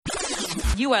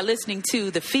You are listening to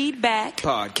the Feedback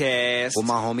Podcast with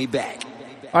my homie Back.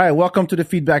 All right, welcome to the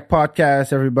Feedback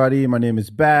Podcast, everybody. My name is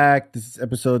Back. This is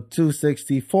episode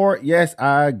 264. Yes,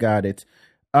 I got it.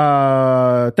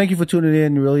 Thank you for tuning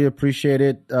in. Really appreciate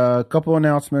it. A couple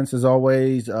announcements as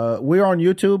always. We're on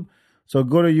YouTube, so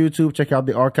go to YouTube, check out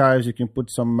the archives. You can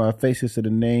put some faces to the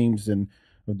names and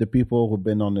of the people who've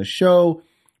been on the show.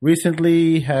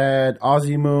 Recently had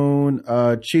Ozzy Moon,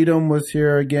 Cheatham was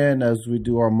here again as we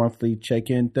do our monthly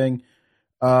check-in thing.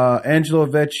 Angelo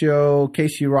Vecchio,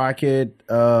 Casey Rocket,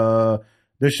 the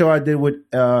show I did with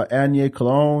Anya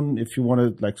Cologne. If you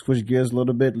want to like switch gears a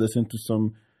little bit, listen to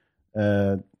some.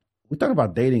 We talk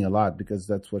about dating a lot because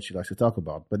that's what she likes to talk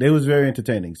about. But it was very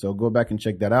entertaining, so go back and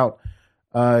check that out.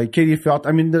 Katie Felt.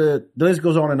 I mean, the list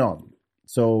goes on and on.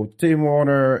 So Tim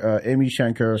Warner, Amy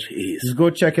Shanker, just go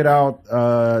check it out.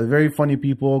 Very funny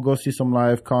people. Go see some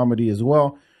live comedy as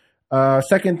well.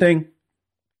 Second thing,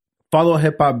 follow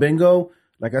Hip Hop Bingo.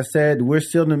 Like I said, we're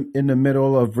still in the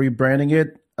middle of rebranding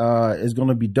it. It's going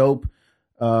to be dope.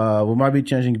 We might be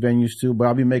changing venues too, but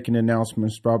I'll be making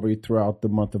announcements probably throughout the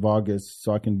month of August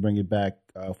so I can bring it back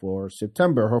for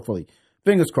September, hopefully.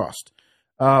 Fingers crossed.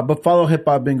 But follow Hip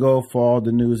Hop Bingo for all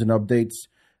the news and updates.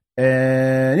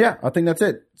 And yeah, I think that's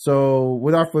it. So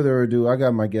without further ado, I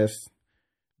got my guest,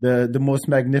 the most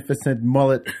magnificent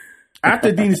mullet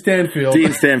after Dean Stanfield.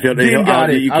 Dean Stanfield. Dean got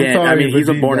it. You can't. I mean, he's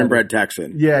a Dean born and bred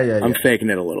Texan. Yeah. I'm faking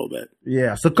it a little bit.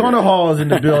 Yeah. So Conor Hall is in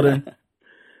the building.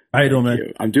 How you doing,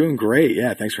 man? I'm doing great.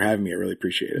 Yeah, thanks for having me. I really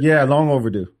appreciate it. Yeah, long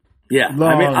overdue. Yeah,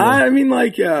 I mean,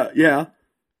 yeah.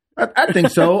 I think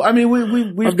so. I mean,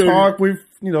 we've talked. We've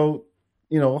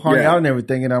hung out and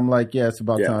everything, and I'm like, yeah, it's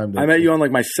about time. I met you on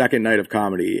like my second night of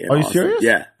comedy. Are you serious?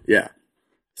 Yeah.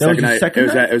 Second night.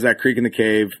 It was at Creek in the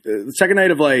Cave. The second night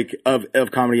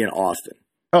of comedy in Austin.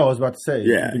 Oh, I was about to say.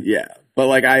 Yeah. But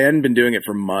like I hadn't been doing it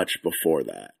for much before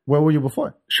that. Where were you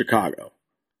before? Chicago.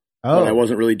 Oh. But I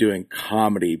wasn't really doing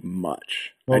comedy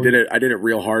much. I did it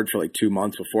real hard for like 2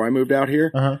 months before I moved out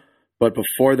here. Uh-huh. But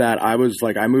before that, I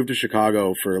moved to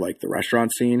Chicago for like the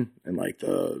restaurant scene and like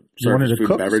the service food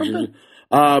and beverages.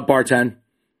 Bartend,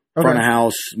 front of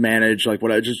house, manage, like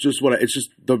it's just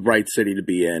the right city to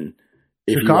be in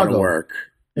if Chicago. You want to work.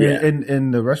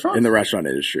 In the restaurant? In the restaurant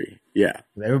industry. Yeah.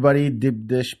 Everybody deep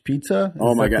dish pizza?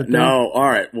 Oh my God. No. All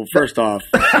right. Well, first off.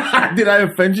 Did I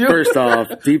offend you? First off,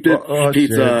 deep dish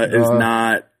pizza shit. is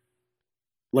not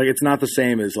like, it's not the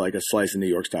same as like a slice of New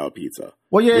York style pizza.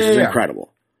 Well, yeah, which is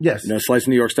incredible. Yes. A slice of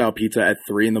New York style pizza at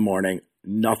 3 a.m,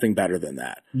 nothing better than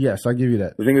that. Yes, I'll give you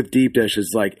that. The thing with deep dish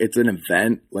is like, it's an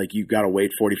event. Like you got to wait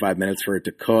 45 minutes for it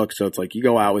to cook. So it's like you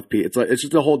go out with pizza. It's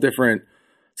just a whole different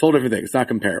thing. It's not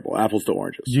comparable. Apples to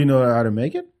oranges. Do you know how to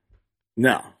make it?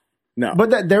 No.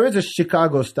 But there is a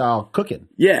Chicago style cooking.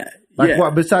 Yeah.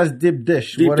 What besides deep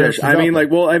dish? Deep dish.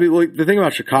 The thing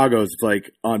about Chicago is it's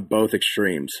like on both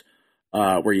extremes,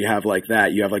 where you have like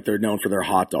that. You have like they're known for their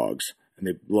hot dogs, and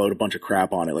they load a bunch of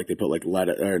crap on it. Like they put like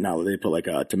they put like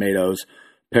tomatoes,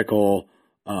 pickle,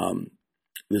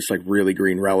 this like really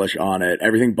green relish on it.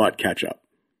 Everything but ketchup.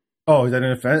 Oh, is that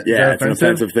an offense? Yeah, it's an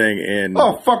offensive thing.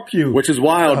 Oh, fuck you. Which is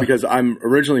wild because I'm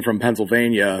originally from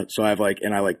Pennsylvania, so I like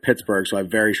Pittsburgh, so I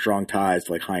have very strong ties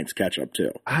to like Heinz ketchup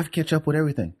too. I have ketchup with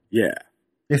everything. Yeah.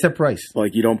 Except rice.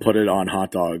 Like you don't put it on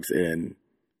hot dogs in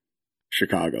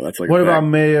Chicago. That's like what about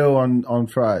mayo on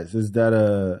fries? Is that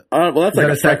a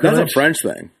that's a French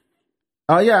thing.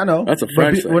 Oh yeah, I know. That's a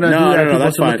French thing. No,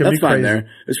 that's fine. That's fine there.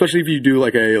 Especially if you do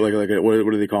like a what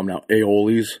do they call them now?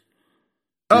 Aiolis.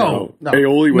 Oh, no.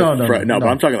 Aioli with no. But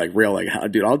I'm talking like real, like,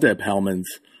 dude, I'll dip Hellman's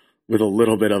with a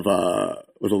little bit of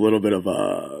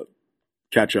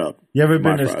ketchup. You ever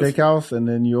been to a steakhouse and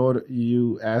then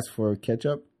you ask for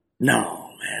ketchup? No,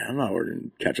 man, I'm not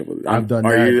ordering ketchup with it. I've done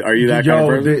that. Are you that kind of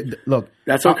person? Look,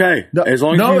 that's okay. As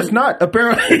long as it's not.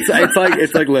 Apparently,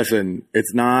 it's like listen,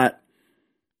 it's not,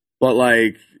 but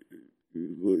like,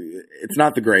 it's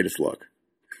not the greatest look.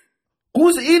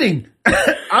 Who's eating?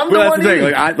 I'm that's the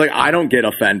thing. I don't get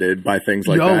offended by things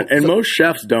like that, and most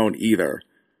chefs don't either.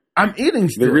 I'm eating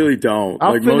still. They really don't.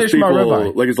 I'll finish my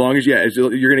ribeye. Like as long as you're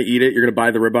gonna eat it, you're gonna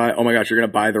buy the ribeye. Oh my gosh, you're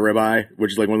gonna buy the ribeye,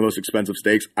 which is like one of the most expensive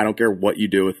steaks. I don't care what you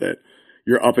do with it.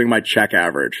 You're upping my check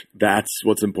average. That's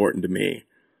what's important to me.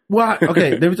 Well,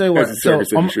 okay, let me tell you what. So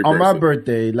on my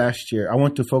birthday last year, I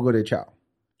went to Fogo de Chao.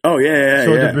 Oh yeah.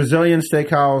 So the Brazilian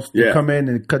steakhouse, they come in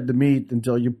and cut the meat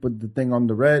until you put the thing on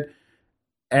the red.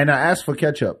 And I asked for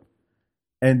ketchup,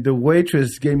 and the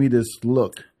waitress gave me this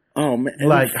look. Oh man!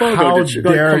 Like, how dare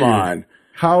you? Come on!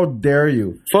 How dare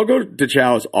you? Fogo de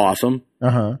Chao is awesome.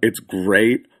 It's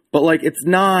great, but like, it's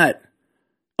not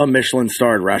a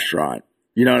Michelin-starred restaurant.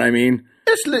 You know what I mean?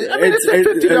 It's a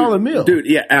 $50 meal, dude.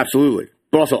 Yeah, absolutely.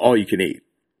 But also all you can eat.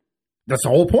 That's the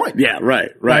whole point. Yeah,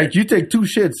 right. Like you take 2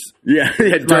 shits. Yeah,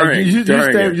 during,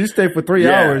 like you stay for 3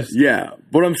 hours. Yeah.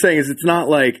 What I'm saying is it's not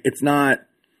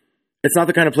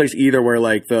the kind of place either where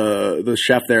like the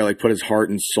chef there like put his heart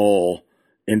and soul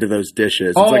into those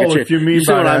dishes. It's like if you mean you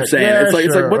see what I'm saying? Yeah, it's like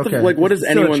what okay. the like what is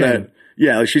anyone that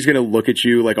like she's gonna look at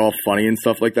you like all funny and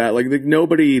stuff like that. Like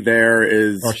nobody there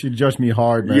is. Oh, she judged me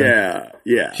hard, man.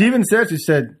 Yeah. She even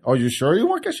said, "Are you sure you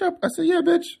want ketchup?" I said, "Yeah,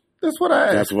 bitch. That's what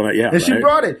I asked." And she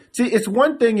brought it. See, it's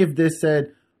one thing if they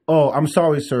said, "Oh, I'm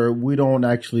sorry, sir, we don't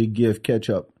actually give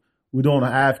ketchup. We don't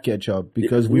have ketchup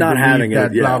because we not believe having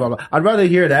that." it. Yeah. Blah blah blah. I'd rather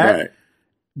hear that. Right.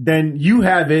 Then you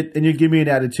have it and you give me an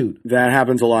attitude. That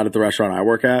happens a lot at the restaurant I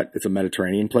work at. It's a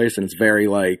Mediterranean place, and it's very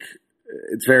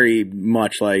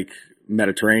much like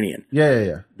Mediterranean.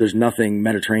 Yeah. There's nothing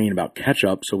Mediterranean about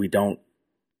ketchup, so we don't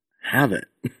have it.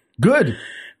 Good.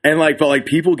 And but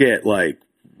people get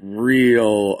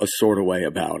real a sort of way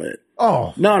about it.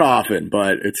 Oh, not often,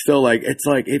 but it's still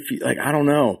if you I don't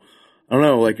know,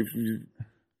 if you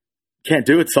can't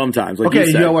do it sometimes. Okay,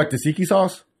 you know what tzatziki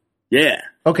sauce? Yeah.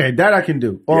 Okay, that I can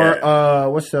do.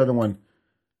 Or what's the other one?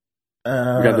 We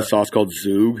got the sauce called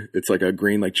Zug. It's like a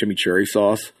green chimichurri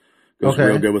sauce. Goes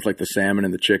real good with the salmon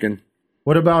and the chicken.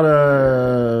 What about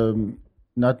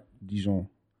not Dijon?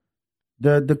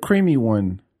 The creamy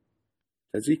one.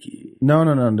 Tzatziki. No.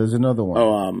 There's another one.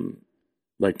 Oh,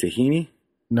 tahini?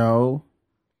 No.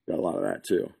 Got a lot of that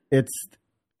too.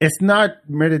 It's not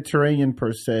Mediterranean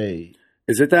per se.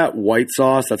 Is it that white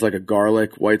sauce? That's like a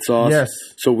garlic white sauce? Yes.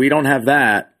 So we don't have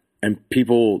that, and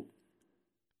people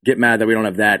get mad that we don't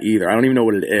have that either. I don't even know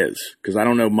what it is because I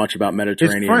don't know much about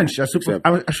Mediterranean. It's French.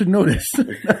 I should know this.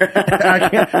 I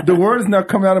can't. The word is not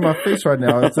coming out of my face right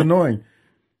now. It's annoying.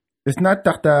 It's not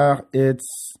tartare.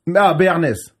 It's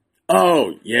béarnaise.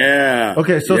 Oh yeah.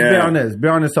 Okay, so it's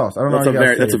béarnaise sauce. I don't know. That's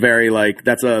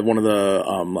one of the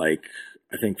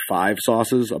I think 5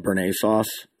 sauces. A béarnaise sauce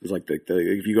is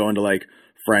if you go into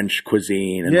French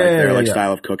cuisine and their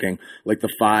style of cooking, the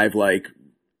 5 I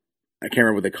can't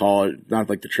remember what they call it. Not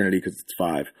the Trinity because it's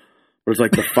 5, but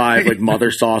it's the 5 mother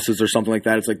sauces or something like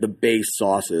that. It's the base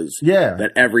sauces. Yeah.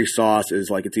 That every sauce is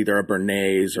it's either a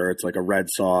béarnaise or it's a red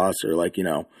sauce or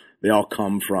they all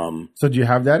come from. So do you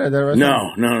have that at that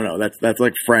restaurant? No. That's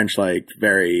French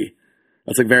very.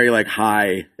 That's very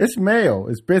high. It's mayo.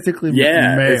 It's basically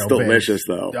mayo. It's delicious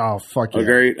though. Oh fuck yeah!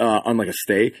 Very on a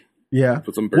steak. Yeah.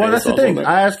 Put some that's the thing.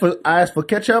 I asked for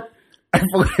ketchup,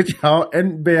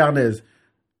 and béarnaise.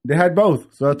 They had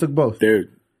both, so I took both. Dude,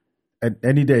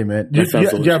 any day, man. Do you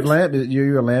have lamb?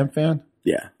 You're a lamb fan?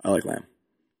 Yeah, I like lamb.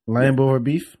 Lamb over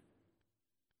beef?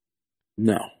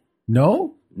 No.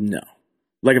 No.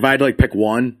 If I had to pick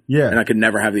one, and I could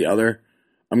never have the other,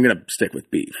 I'm gonna stick with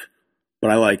beef. But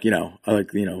I like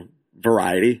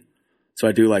variety, so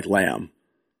I do like lamb.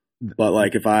 But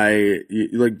if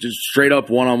just straight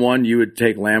up one-on-one, you would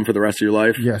take lamb for the rest of your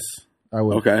life? Yes, I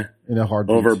would. Okay. In a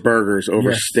heartbeat. Over burgers,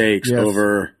 over steaks,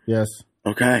 over. Yes.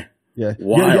 Okay. Yeah.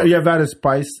 Wow. You have had a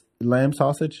spiced lamb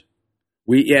sausage?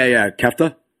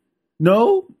 Kefta?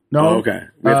 No. Oh, okay.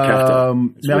 We have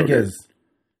kefta. Merguez.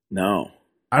 No.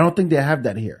 I don't think they have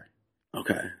that here.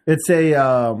 Okay. It's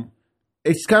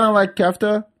it's kind of like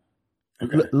kefta,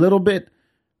 little bit,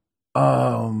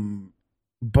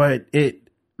 but it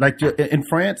in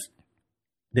France,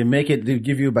 they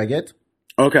give you a baguette.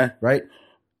 Okay. Right,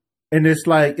 and it's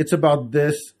about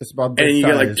this. It's about this. And you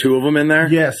size. get 2 of them in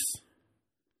there. Yes,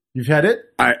 you've had it.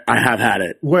 I have had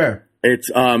it. Where? It's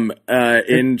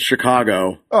in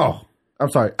Chicago. Oh, I'm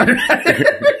sorry.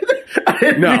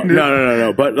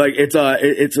 No. But it's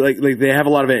they have a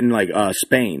lot of it in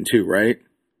Spain too, right?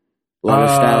 A lot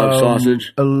of style of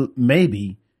sausage.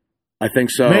 Maybe. I think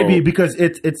so. Maybe because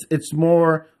it's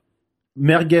more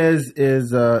merguez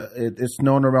is it's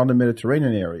known around the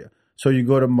Mediterranean area. So you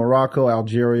go to Morocco,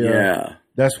 Algeria. Yeah.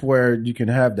 That's where you can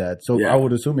have that. So I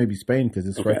would assume maybe Spain because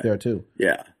it's right there too.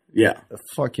 Yeah.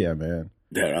 Fuck yeah, man.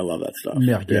 Dude, I love that stuff.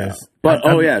 Merguez. Yeah. But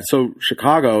so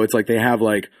Chicago, it's they have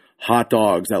hot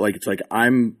dogs that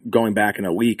I'm going back in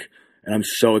a week and I'm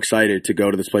so excited to go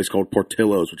to this place called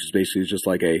Portillo's, which is basically just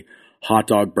a hot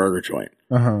dog burger joint.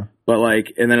 Uh-huh. But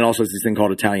and then it also has this thing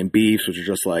called Italian beefs, which are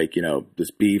just this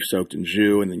beef soaked in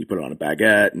jus, and then you put it on a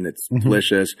baguette, and it's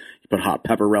delicious. You put hot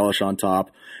pepper relish on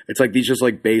top. It's these just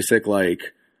basic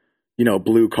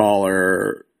blue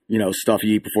collar stuff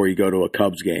you eat before you go to a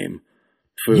Cubs game.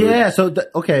 Food. Yeah. So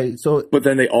but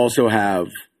then they also have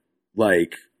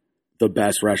the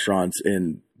best restaurants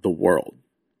in the world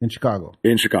in Chicago.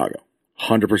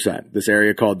 100%. This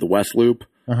area called the West Loop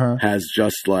has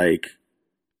just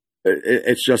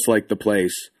it's just like the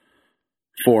place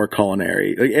for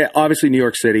culinary. Like, obviously, New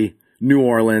York City, New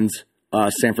Orleans,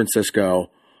 San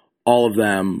Francisco, all of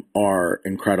them are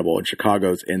incredible, and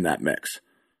Chicago's in that mix.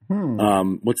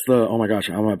 What's the? Oh my gosh,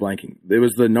 how am I blanking? It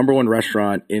was the number one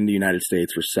restaurant in the United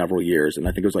States for several years, and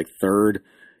I think it was like third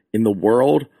in the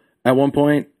world at one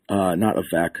point. Not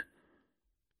Avec.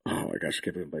 Oh my gosh, I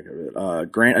can't believe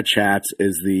it. Grant Achatz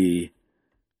is the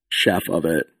chef of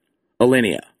it.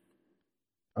 Alinea.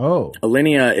 Oh,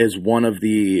 Alinea is one of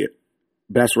the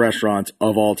best restaurants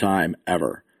of all time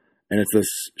ever, and it's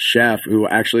this chef who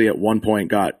actually at one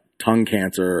point got tongue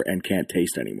cancer and can't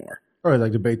taste anymore. or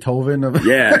like the Beethoven of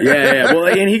Yeah. Well,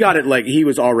 and he got it like he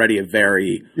was already a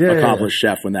very accomplished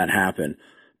chef when that happened,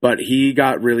 but he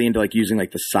got really into like using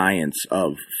like the science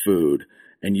of food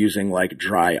and using like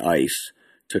dry ice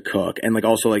to cook, and like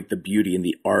also like the beauty and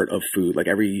the art of food. Like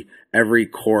every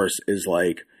course is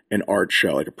like an art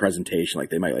show, like a presentation. Like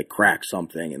they might like crack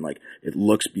something and like it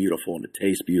looks beautiful and it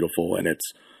tastes beautiful, and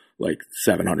it's like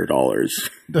 $700.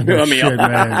 I mean, shit,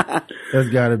 man. That's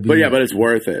gotta be. But yeah, but it's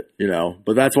worth it, you know.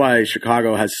 But that's why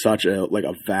Chicago has such a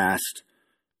vast,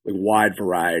 like wide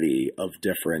variety of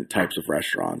different types of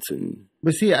restaurants. And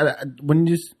but see, when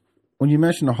you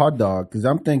mention a hot dog, because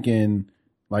I'm thinking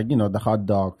like, you know, the hot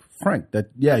dog Frank that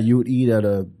you would eat at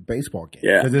a baseball game,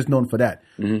 because it's known for that.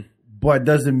 Mm-hmm. But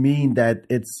doesn't mean that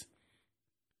it's.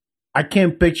 I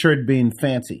can't picture it being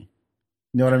fancy.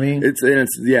 You know what I mean? It's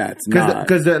not.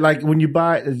 Because like when you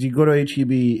go to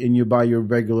HEB and you buy your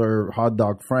regular hot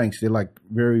dog Franks, they're like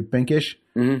very pinkish.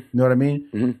 Mm-hmm. You know what I mean?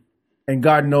 Mm-hmm. And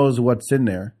God knows what's in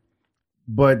there,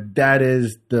 but that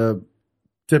is the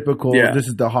typical. Yeah. This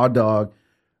is the hot dog.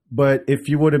 But if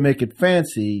you were to make it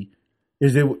fancy,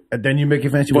 then you make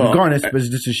it fancy with garnish, but it's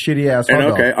just a shitty ass hot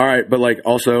dog. Okay, all right, but like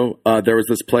also there was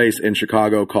this place in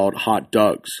Chicago called Hot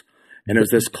Doug's, and it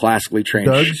was this classically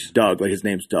trained Doug, like his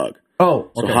name's Doug.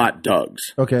 Oh, okay. So Hot Doug's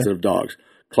instead of dogs.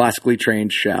 Classically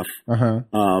trained chef. Uh-huh.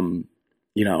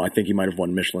 You know, I think he might have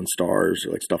won Michelin stars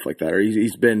or like stuff like that. Or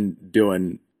he's been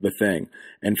doing the thing.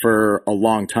 And for a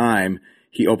long time,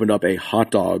 he opened up a hot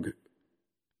dog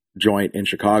joint in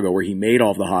Chicago where he made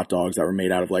all of the hot dogs that were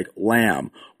made out of like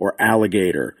lamb or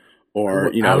alligator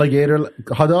or, you know. Alligator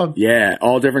hot dog? Yeah,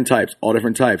 all different types.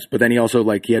 But then he also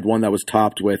he had one that was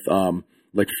topped with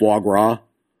like foie gras.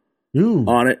 Ooh.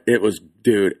 On it. It was,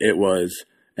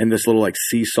 and this little like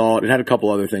sea salt. It had a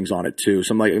couple other things on it too.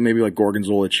 Some like maybe like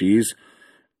gorgonzola cheese.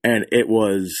 And it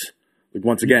was like,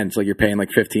 once again, it's like you're paying like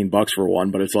 $15 for one,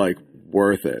 but it's like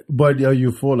worth it. But are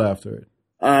you full after it?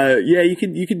 Yeah,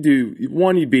 you could do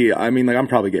one. I'm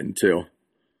probably getting two.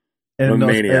 And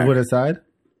with a side?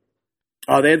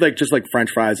 Oh, they had like just like French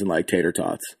fries and like tater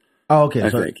tots. Oh, okay. I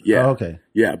think. Yeah. Oh, okay.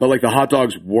 Yeah, but like the hot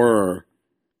dogs were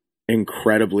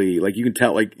incredibly you can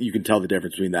tell the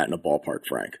difference between that and a ballpark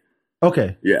Frank.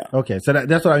 Okay. Yeah. Okay. So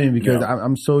that's what I mean, because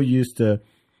I'm so used to,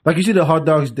 like, you see the hot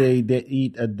dogs they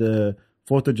eat at the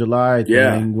 4th of July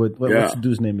thing with what's the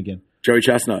dude's name again? Joey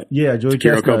Chestnut. Yeah, Joey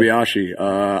Chestnut. Kobayashi.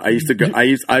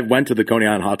 I went to the Coney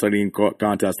Island hot dog eating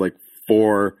contest like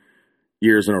 4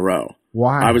 years in a row.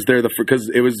 Why? I was there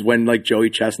because it was when like Joey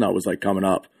Chestnut was like coming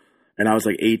up, and I was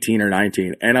like 18 or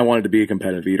 19, and I wanted to be a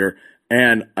competitive eater.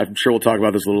 And I'm sure we'll talk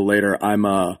about this a little later. I'm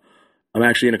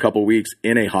actually in a couple weeks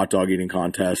in a hot dog eating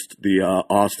contest, the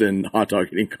Austin hot dog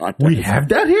eating contest. We have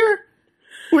that here?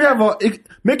 We have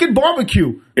making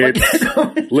barbecue.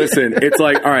 Listen, it's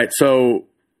like, all right, so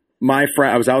my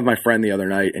friend, I was out with my friend the other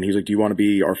night, and he's like, do you want to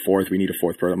be our fourth? We need a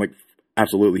fourth person. I'm like,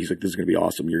 absolutely. He's like, this is going to be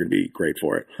awesome. You're going to be great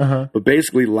for it. Uh-huh. But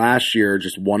basically last year,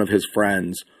 just one of his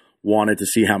friends wanted to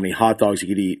see how many hot dogs he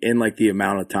could eat in like the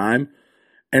amount of time.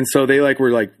 And so they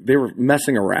were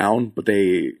messing around, but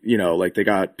they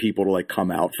got people to like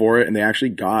come out for it, and they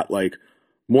actually got like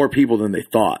more people than they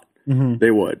thought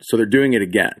they would. So they're doing it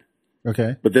again.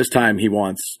 Okay. But this time he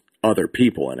wants other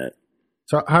people in it.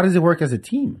 So how does it work as a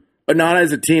team? But not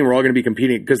as a team. We're all going to be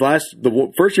competing, because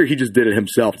the first year he just did it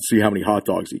himself to see how many hot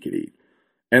dogs he could eat.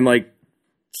 And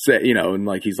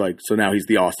he's like, so now he's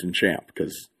the Austin champ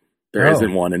because there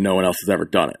isn't one and no one else has ever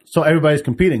done it. So everybody's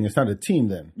competing. It's not a team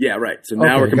then. Yeah, right. So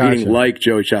now we're competing like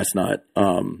Joey Chestnut.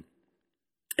 In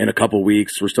a couple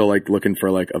weeks, we're still like looking for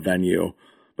like a venue,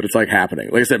 but it's like happening.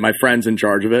 Like I said, my friend's in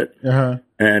charge of it,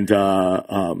 and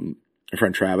my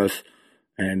friend Travis,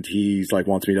 and he's like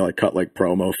wants me to like cut like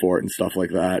promo for it and stuff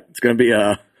like that. It's gonna be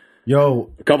a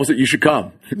couple. You should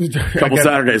come. A couple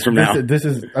Saturdays from now. This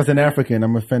is, as an African,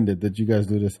 I'm offended that you guys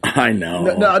do this. I know.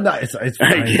 No, it's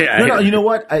fine. No, you know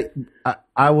what?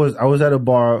 I was at a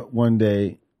bar one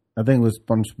day. I think it was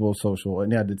Punchbowl Social,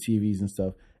 and they had the TVs and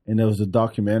stuff. And there was a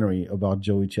documentary about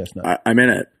Joey Chestnut. I'm in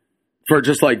it. For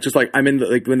just like I'm in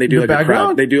like when they do The like a crowd,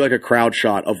 background? they do like a crowd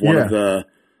shot of one of the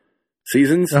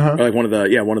seasons, or like one of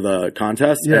the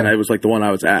contests, and it was like the one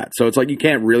I was at. So it's like you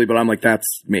can't really, but I'm like, that's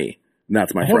me, and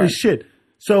that's my Holy friend. shit!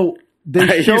 So they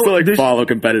I used to like follow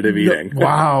competitive eating.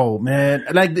 Wow, man!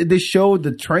 Like they showed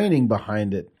the training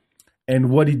behind it and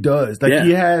what he does. Like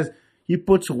he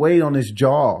puts weight on his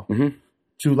jaw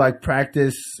to like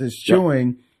practice his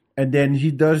chewing, and then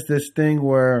he does this thing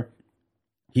where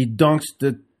he dunks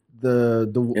the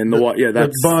bun in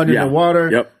the water.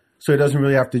 Yep. So it doesn't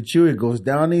really have to chew; it goes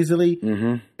down easily.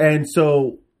 And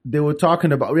so they were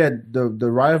talking about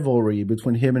the rivalry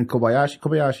between him and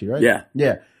Kobayashi, right?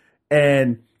 Yeah.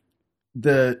 And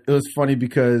it was funny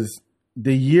because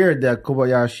the year that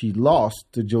Kobayashi lost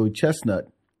to Joey Chestnut,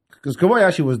 because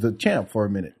Kobayashi was the champ for a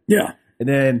minute. Yeah. And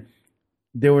then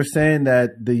they were saying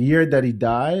that the year that he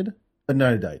that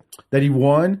he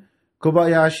won,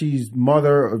 Kobayashi's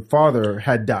mother or father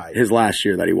had died. His last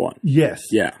year that he won. Yes.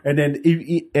 Yeah. And then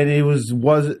it was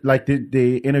like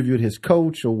they interviewed his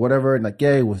coach or whatever, and like,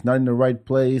 he was not in the right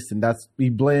place, and he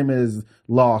blamed his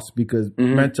loss because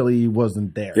mentally he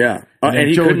wasn't there. Yeah. And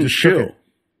he couldn't chew.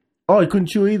 Oh, he couldn't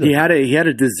chew either. He had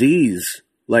a disease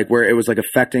like where it was like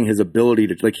affecting his ability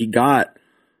to like he got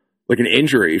like an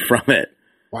injury from it.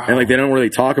 Wow. And like they don't really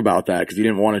talk about that because he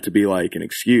didn't want it to be like an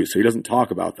excuse. So he doesn't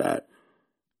talk about that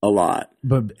a lot.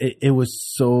 But it was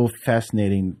so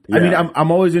fascinating. Yeah. I mean,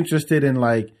 I'm always interested in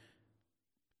like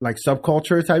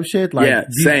subculture type shit. Like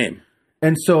same.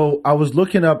 And so I was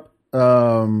looking up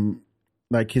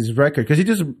like his record because he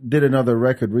just did another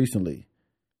record recently.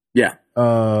 Yeah.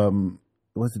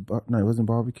 Was it? No, it wasn't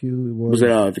barbecue. Was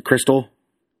it the Crystal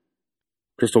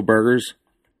Burgers?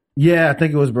 Yeah, I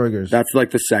think it was burgers. That's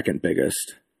like the second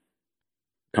biggest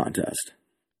contest.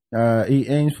 He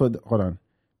aims for hold on.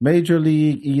 Major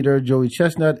League Eater Joey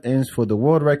Chestnut aims for the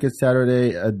world record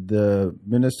Saturday at the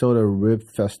Minnesota Rib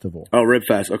Festival. Oh, Rib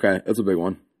Fest. Okay, that's a big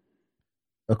one.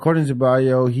 According to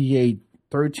bio, he ate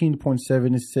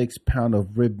 13.76 pounds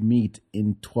of rib meat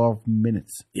in 12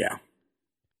 minutes. Yeah.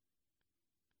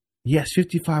 He has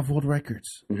 55 world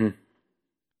records.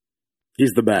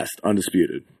 He's the best,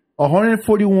 undisputed.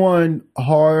 141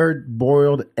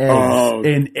 hard-boiled eggs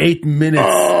in 8 minutes.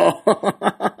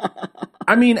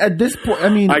 I mean, at this point,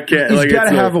 I can't. He's got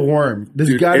to have a worm.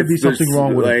 There's got to be something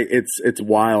wrong with it. It's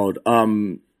wild.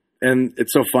 And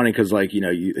it's so funny because, like, you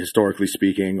know, historically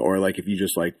speaking, or like if you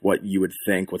just like what you would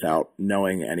think without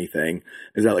knowing anything,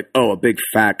 is that like, oh, a big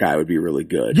fat guy would be really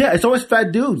good. Yeah, it's always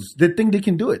fat dudes that think they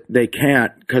can do it. They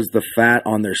can't because the fat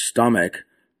on their stomach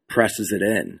presses it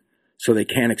in. So they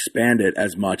can't expand it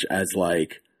as much as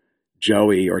like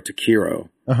Joey or Takiro,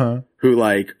 who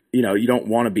like, you know, you don't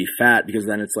want to be fat because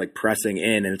then it's like pressing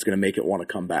in and it's going to make it want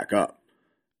to come back up.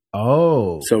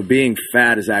 Oh. So being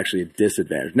fat is actually a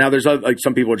disadvantage. Now there's like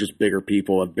some people are just bigger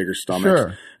people, have bigger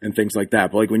stomachs and things like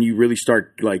that. But like when you really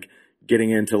start like getting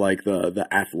into like the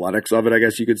athletics of it, I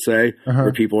guess you could say,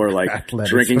 where people are like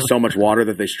drinking so much water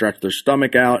that they stretch their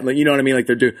stomach out. Like, you know what I mean? Like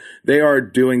they are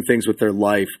doing things with their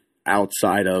life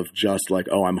outside of just like,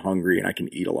 oh, I'm hungry and I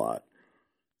can eat a lot.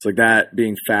 It's like that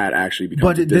being fat actually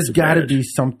becomes a there's got to disadvantage. be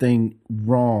something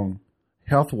wrong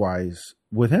health-wise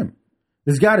with him.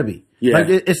 There's got to be. Yeah. Like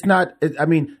it's not.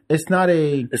 It's not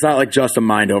a. It's not like just a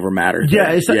mind over matter thing.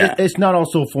 Yeah. It's not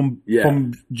also from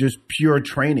just pure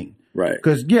training. Right.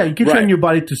 Because you can train your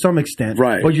body to some extent.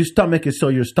 Right. But your stomach is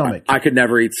your stomach. I could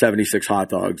never eat 76 hot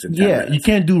dogs in 10 minutes. You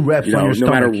can't do reps on your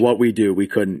stomach. No matter what we do, we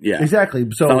couldn't. Yeah. Exactly. So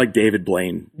it's not like David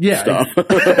Blaine stuff.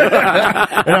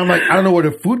 And I'm like, I don't know where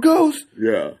the food goes.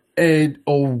 Yeah.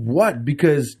 Or what?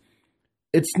 Because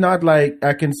it's not like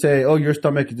I can say, oh, your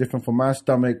stomach is different from my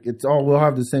stomach. It's all, we'll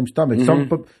have the same stomach.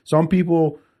 Some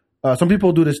people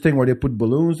do this thing where they put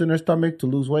balloons in their stomach to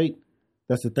lose weight.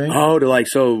 That's the thing. Oh,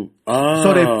 so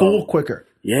they full quicker.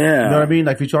 Yeah. You know what I mean?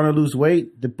 Like if you're trying to lose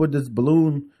weight, they put this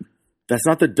balloon. That's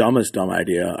not the dumbest dumb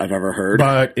idea I've ever heard.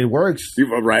 But it works.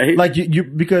 Right? Like you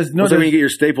because so when you get your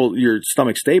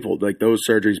stomach stapled, like those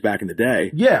surgeries back in the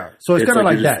day. Yeah. So it's kind of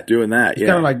like that. Doing that. It's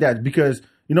kind of like that because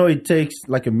it takes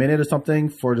like a minute or something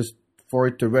for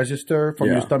it to register from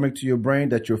your stomach to your brain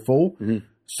that you're full.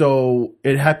 So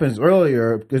it happens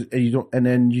earlier because and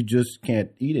then you just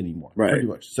can't eat anymore. Right. Pretty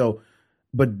much. So,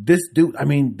 but this dude,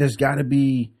 there's got to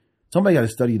be somebody got to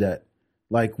study that.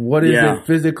 Like, what is it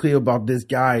physically about this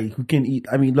guy who can eat?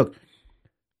 Look,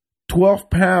 12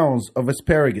 pounds of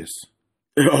asparagus.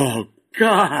 Oh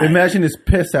God! Imagine his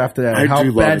piss after that. How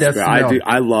bad that smells.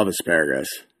 I love asparagus.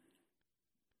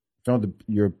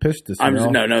 You're pissed to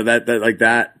smell. No, that like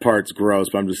that part's gross.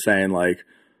 But I'm just saying, like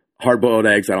hard-boiled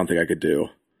eggs, I don't think I could do.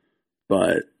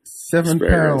 But 7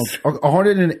 pounds,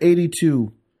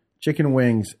 182 chicken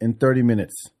wings in 30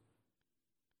 minutes.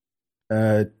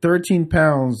 13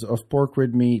 pounds of pork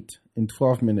rib meat in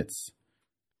 12 minutes.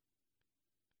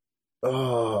 6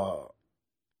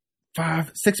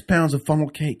 pounds of funnel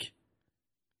cake.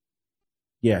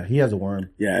 Yeah, he has a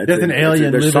worm. Yeah, there's an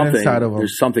alien living inside of him.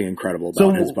 There's something incredible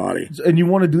about his body. And you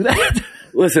want to do that?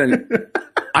 Listen,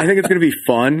 I think it's going to be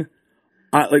fun.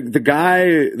 Like the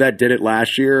guy that did it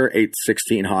last year ate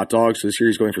 16 hot dogs. So this year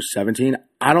he's going for 17.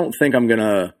 I don't think I'm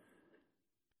gonna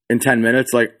in 10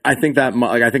 minutes. Like I think I'm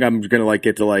gonna like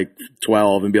get to like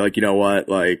 12 and be like, you know what?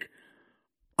 Like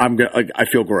I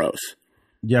feel gross.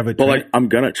 Do you have I'm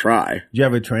gonna try. Do you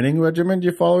have a training regimen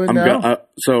you're following now?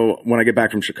 So when I get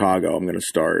back from Chicago, I'm gonna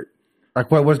start.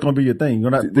 Like what's gonna be your thing?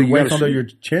 You're not weights under your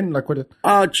chin? Like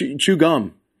what? Chew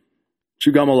gum.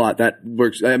 Chew gum a lot. That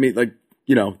works. I mean, like.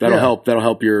 You know, that'll help. That'll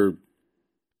help your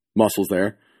muscles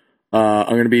there. I'm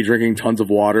going to be drinking tons of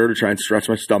water to try and stretch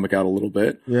my stomach out a little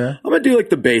bit. Yeah. I'm going to do like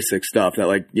the basic stuff that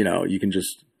like, you know, you can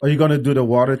just. Are you going to do the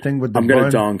water thing with the I'm going to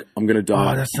dunk. I'm going to dunk.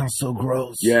 Oh, that sounds so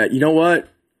gross. Yeah. You know what?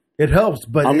 It helps,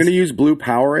 but I'm going to use blue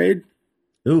Powerade.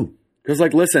 Ooh. Because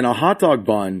like, listen, a hot dog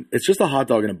bun, it's just a hot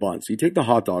dog in a bun. So you take the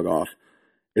hot dog off.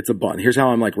 It's a bun. Here's how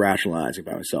I'm like rationalizing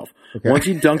by myself. Okay. Once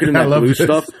you dunk it in that blue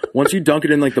stuff, once you dunk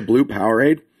it in like the blue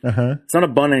Powerade, it's not a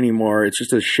bun anymore. It's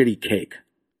just a shitty cake.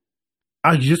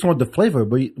 Oh, you just want the flavor,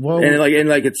 but and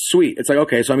it's sweet. It's like,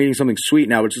 okay, so I'm eating something sweet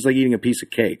now, but it's just like eating a piece of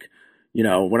cake. You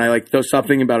know, when I like stop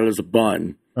thinking about it as a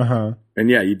bun. And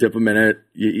yeah, you dip them in it.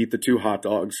 You eat the 2 hot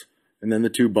dogs, and then the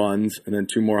 2 buns, and then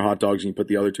 2 more hot dogs, and you put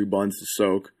the other 2 buns to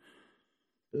soak.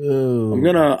 Ooh. I'm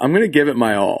gonna give it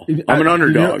my all. I'm an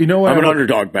underdog. You know what? I'm an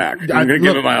underdog back. I'm gonna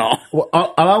give it my all. Well,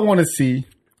 all I want to see,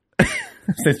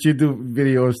 since you do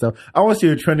video and stuff, I want to see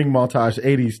a trending montage,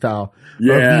 80s style,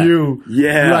 of you,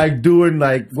 like doing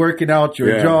like working out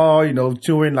your jaw, you know,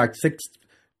 chewing like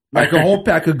a whole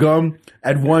pack of gum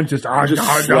at once, just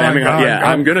slamming.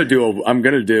 I'm gonna do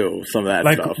some of that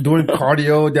like stuff. Doing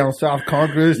cardio down South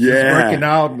Congress, just working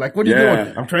out. Like, what are you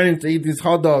doing? I'm training to eat these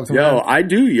hot dogs. I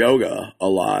do yoga a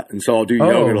lot, and so I'll do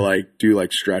yoga to like do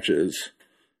like stretches.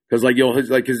 Because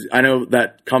because I know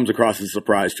that comes across as a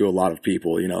surprise to a lot of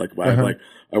people. You know, like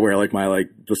I wear like my like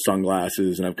the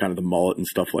sunglasses and I've kind of the mullet and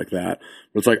stuff like that.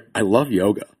 But it's like I love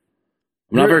yoga.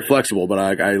 I'm not very flexible, but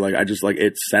I just like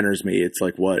it centers me. It's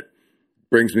like what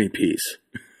brings me peace.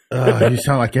 You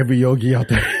sound like every yogi out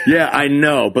there. Yeah, I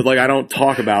know, but like I don't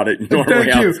talk about it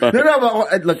normally. Thank you. No,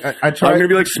 but look, I try. I'm gonna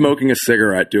be like smoking a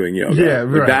cigarette doing yoga. Yeah,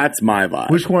 right. Like, that's my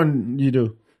vibe. Which one you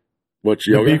do? What's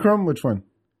yoga? Bikram? Which one?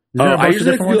 I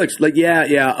usually like to do like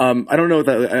yeah. I don't know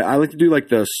that I like to do like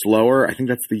the slower. I think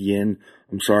that's the yin.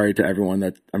 I'm sorry to everyone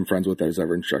that I'm friends with that has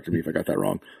ever instructed me if I got that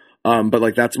wrong. But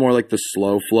like that's more like the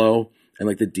slow flow and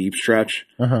like the deep stretch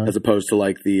as opposed to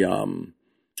like the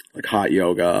like hot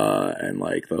yoga and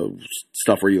like the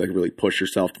stuff where you like really push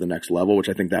yourself to the next level, which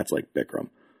I think that's like Bikram.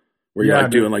 Where you're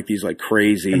like doing like these like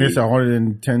crazy, and it's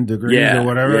 110 degrees or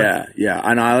whatever. Yeah.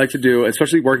 And I like to do,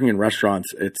 especially working in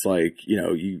restaurants. It's like, you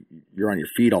know, you're on your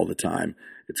feet all the time.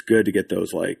 It's good to get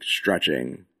those like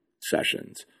stretching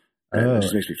sessions. And it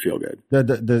just makes me feel good.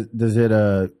 Does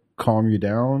it calm you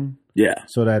down? Yeah.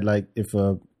 So that like if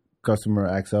a customer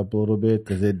acts up a little bit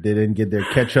because they didn't get their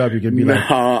ketchup, you can be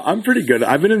like, I'm pretty good.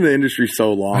 I've been in the industry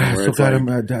so long. I'm so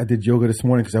glad I did yoga this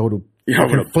morning because I would have. I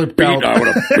would have flipped out. I would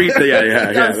have beat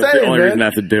the That's the only reason I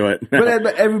have to do it.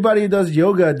 But everybody who does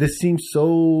yoga, this seems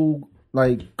so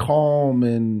like calm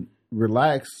and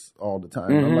relaxed all the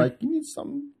time. I'm like, you need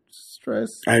some stress.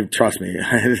 Trust me.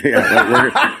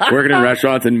 Working in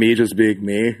restaurants and me just being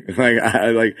me,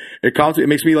 it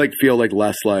makes me like feel like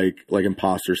less like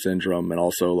imposter syndrome, and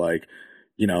also like,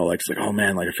 you know, like it's like, oh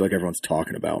man, like I feel like everyone's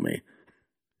talking about me.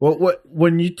 Well,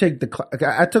 when you take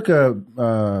I took a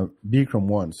Bikram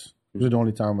once. It was the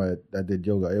only time I did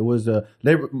yoga. It was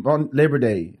on Labor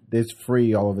Day. It's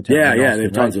free all over town. Yeah, they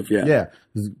have tons of yeah.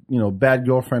 You know, bad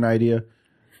girlfriend idea.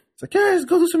 It's like, let's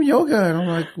go do some yoga, and I'm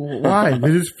like, why?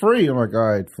 Because it's free. I'm like, all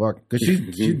right, fuck, because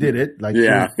she did it. Like,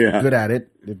 she's good at it,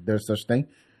 if there's such thing.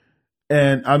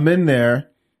 And I'm in there,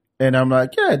 and I'm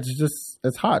like,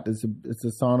 it's hot. It's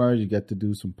a sauna. You get to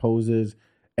do some poses,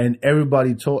 and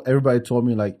everybody told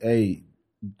me like, hey,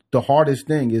 the hardest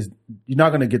thing is you're not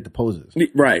going to get the poses.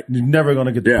 Right. You're never going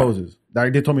to get the poses.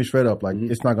 Like, they told me straight up, like,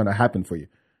 it's not going to happen for you.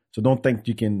 So don't think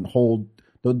you can hold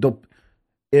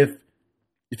if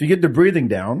you get the breathing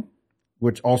down,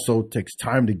 which also takes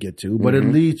time to get to, but at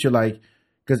least you're like,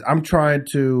 because I'm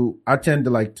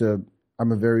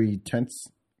a very tense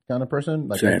kind of person.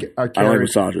 Like I like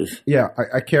massages. Yeah.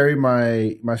 I carry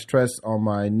my stress on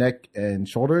my neck and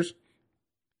shoulders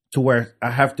to where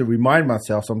I have to remind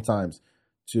myself sometimes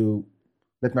to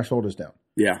let my shoulders down.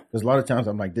 Yeah. Because a lot of times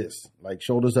I'm like this, like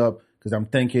shoulders up, because I'm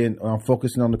thinking, or I'm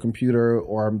focusing on the computer,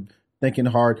 or I'm thinking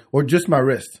hard, or just my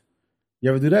wrist. You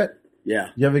ever do that? Yeah.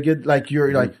 You ever get like,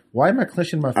 you're like, why am I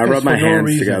clenching my fist? I rub my for no hands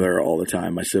reason? together all the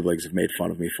time. My siblings have made fun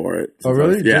of me for it. Oh,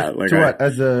 really? Yeah. Just, like to what?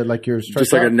 As a, like you're stressed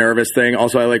just like out? a nervous thing.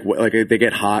 Also, I like they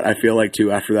get hot. I feel like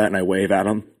too after that, and I wave at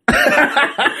them.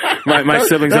 my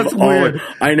siblings That's have all. weird.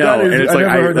 I know, That is, and it's I like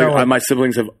never heard that one. my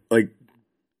siblings have like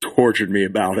tortured me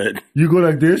about it. You go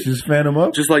like this, you just fan them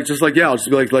up? Just like yeah, I'll just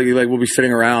be like we'll be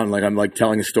sitting around like I'm like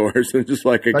telling stories and just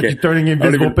like Like you're turning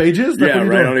invisible pages? Like, yeah,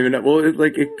 right. I don't even know. Well,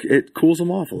 it cools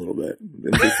them off a little bit.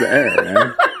 It's the air,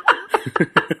 man.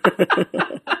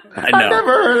 I know. I never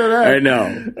heard of that. I know.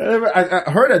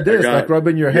 I heard of this, like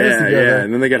rubbing your hands together. Yeah,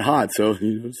 and then they get hot. So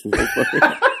it's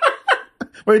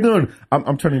What are you doing?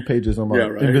 I'm turning pages on my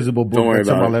invisible book. Don't worry That's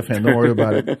on about my left hand. Don't worry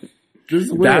about it. This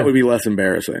is weird. That would be less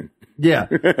embarrassing. Yeah,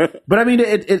 but I mean,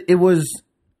 it was.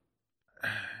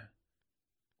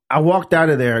 I walked out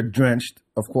of there drenched,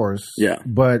 of course. Yeah,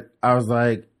 but I was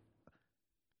like,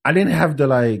 I didn't have to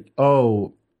like,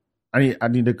 oh, I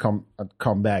need to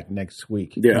come back next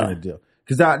week. Yeah, kind of deal.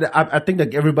 Because I think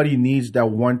like everybody needs that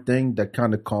one thing that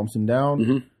kind of calms them down.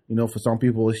 Mm-hmm. You know, for some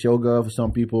people it's yoga. For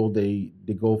some people they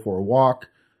go for a walk.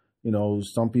 You know,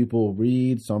 some people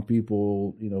read. Some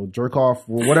people, you know, jerk off.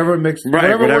 Whatever makes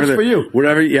whatever works for you.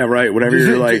 Whatever, yeah, right. Whatever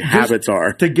your like habits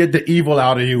are to get the evil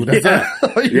out of you. That's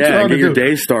get your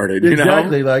day started.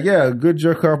 Exactly. You know? Like, yeah, a good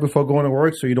jerk off before going to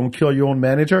work, so you don't kill your own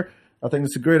manager. I think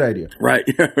it's a great idea. Right.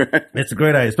 It's a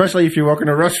great idea, especially if you work in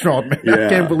a restaurant. Man. Yeah. I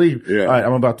can't believe. Yeah. All right,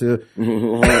 I'm about to.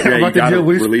 I'm about to deal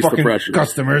with release fucking the pressure.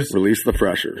 Customers. Release the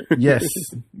pressure. Yes,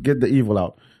 get the evil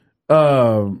out.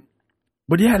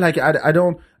 But yeah, like I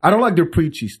don't like the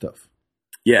preachy stuff.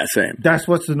 Yeah, same. That's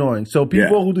what's annoying. So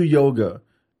people who do yoga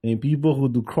and people who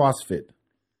do CrossFit,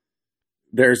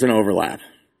 there's an overlap.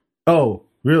 Oh,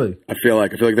 really? I feel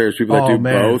like there's people that do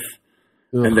both.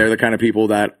 Ugh. And they're the kind of people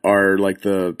that are like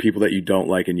the people that you don't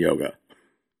like in yoga.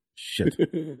 Shit.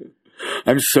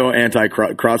 I'm so anti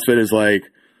CrossFit is like,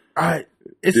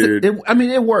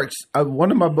 it works.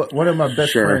 One of my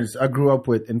best friends I grew up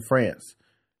with in France.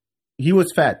 He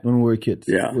was fat when we were kids.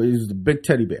 Yeah. He was a big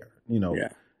teddy bear, you know. Yeah.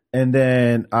 And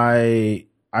then I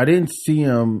didn't see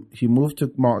him. He moved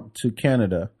to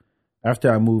Canada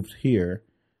after I moved here.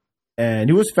 And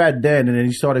he was fat then, and then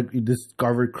he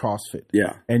discovered CrossFit.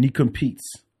 Yeah. And he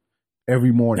competes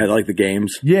every morning. At like the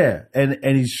games? Yeah. And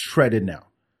he's shredded now.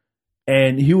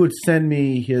 And he would send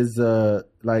me his, I'd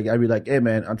be like, hey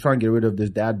man, I'm trying to get rid of this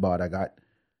dad bod I got.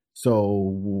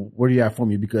 So what do you have for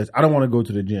me? Because I don't want to go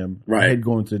to the gym. Right. I hate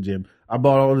going to the gym. I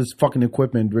bought all this fucking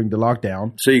equipment during the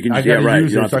lockdown. So you can use you it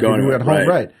don't have so to go I can do it at home.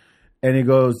 Right. And he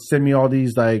goes, send me all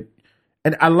these and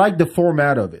I like the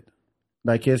format of it.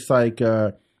 Like it's like,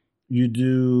 you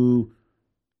do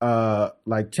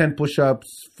 10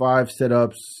 push-ups, 5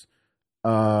 sit-ups,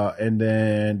 and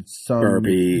then some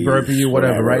burpee,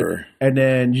 whatever, right? And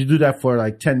then you do that for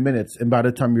like 10 minutes. And by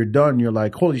the time you're done, you're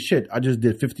like, holy shit, I just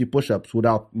did 50 push-ups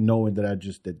without knowing that I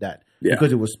just did that. Yeah.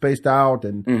 Because it was spaced out.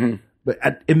 But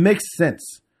it makes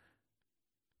sense.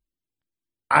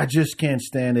 I just can't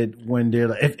stand it when they're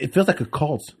like, it feels like a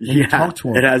cult when you talk to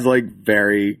them. It has like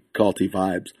very culty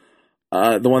vibes.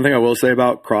 The one thing I will say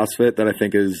about CrossFit that I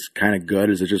think is kind of good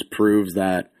is it just proves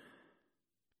that,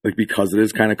 like, because it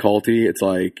is kind of culty, it's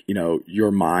like, you know, your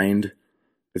mind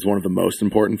is one of the most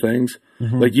important things.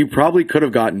 Mm-hmm. Like, you probably could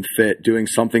have gotten fit doing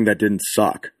something that didn't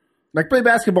suck. Like play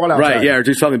basketball outside. Right, yeah, or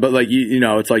do something. But, like, you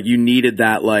know, it's like you needed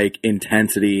that, like,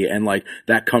 intensity and, like,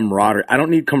 that camaraderie. I don't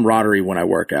need camaraderie when I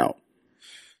work out.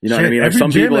 You know what I mean? Like,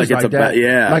 some people, like, it's that.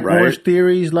 Like right? Orange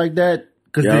Theories like that.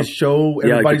 Because they show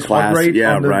everybody's heart rate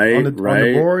on the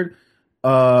board.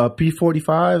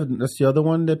 P45, that's the other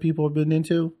one that people have been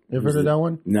into. Ever heard of that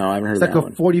one? No, I haven't heard of that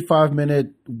one. It's like a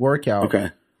 45-minute workout.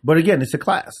 Okay. But again, it's a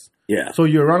class. Yeah. So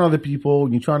you're around other people,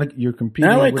 you're competing.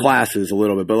 And I like classes a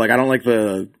little bit, but like I don't like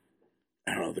the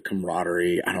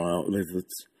camaraderie. I don't know.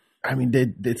 I mean,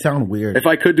 they sound weird. If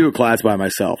I could do a class by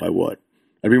myself, I would.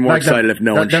 I'd be more excited if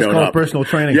no one showed up. That's called personal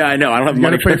training. Yeah, I know. I don't have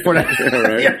money. You got to pay for that. Yeah,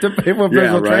 right? You have to pay for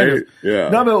personal trainers. Yeah.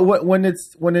 No, but when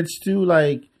it's too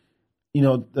like, you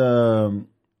know,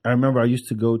 I remember I used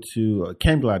to go to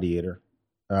Camp Gladiator.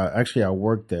 Actually, I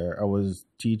worked there. I was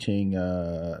teaching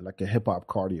like a hip hop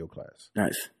cardio class.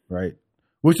 Nice. Right.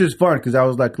 Which is fun because I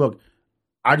was like, look,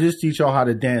 I just teach y'all how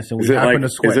to dance and we happen to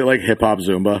sweat. Is it like hip hop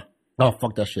Zumba? Oh,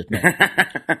 fuck that shit.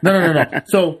 No.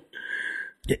 So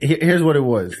here's what it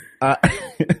was.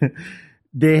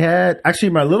 They had actually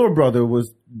my little brother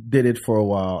did it for a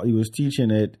while. He was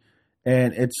teaching it,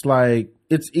 and it's like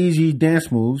it's easy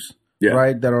dance moves,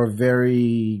 right? That are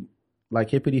very like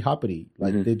hippity hoppity.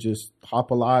 Like they just hop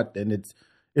a lot, and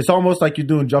it's almost like you're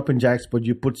doing jumping jacks, but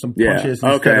you put some punches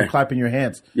instead of clapping your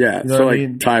hands. Yeah, you know so what like I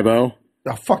mean? Taibo.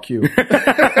 Oh, fuck you. Like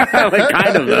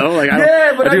kind of though. Like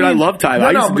I love Taibo.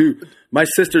 I used to do. My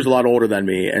sister's a lot older than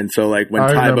me, and so like when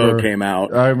Taibo came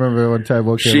out, I remember when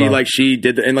Taibo came out. She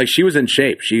did, and like she was in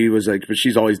shape. She was like, but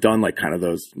she's always done like kind of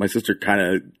those. My sister kind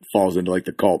of falls into like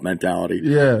the cult mentality.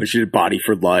 Yeah, like she did Body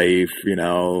for Life, you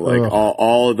know, like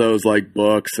all of those like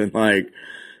books and like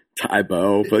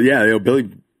Taibo. But yeah, you know, Billy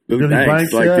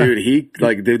Banks,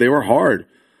 like dude, they were hard.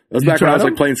 That was back when I was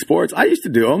like playing sports. I used to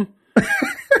do them.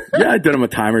 Yeah, I did them a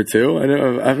time or two.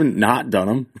 I haven't not done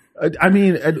them. I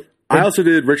mean, I also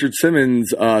did Richard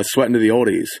Simmons' Sweating to the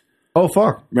Oldies. Oh,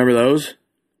 fuck. Remember those?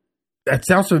 That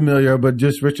sounds familiar, but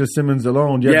just Richard Simmons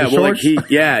alone. Yeah, well, like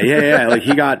like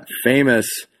he got famous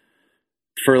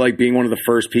for like being one of the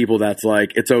first people that's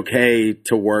like, it's okay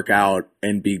to work out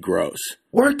and be gross.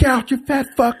 Work out, you fat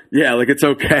fuck. Yeah, like it's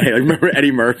okay. Like, remember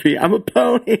Eddie Murphy? I'm a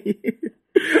pony.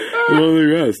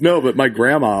 No, but my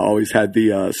grandma always had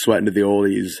the Sweating to the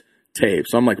Oldies tape.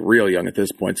 So I'm like real young at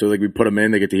this point. So like we put them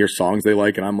in, they get to hear songs they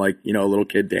like, and I'm like, you know, a little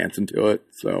kid dancing to it.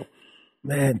 So,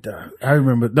 man, I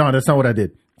remember. No, that's not what I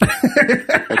did.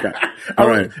 Okay, all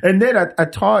right. And then I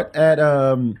taught at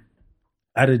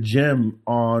a gym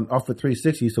off of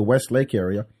 360, so Westlake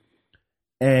area,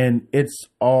 and it's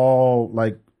all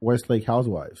like Westlake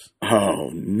housewives.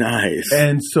 Oh, nice.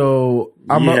 And so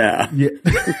I'm yeah.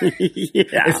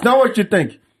 It's not what you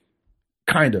think,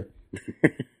 kind of.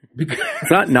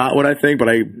 It's not what I think, but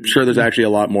I'm sure there's actually a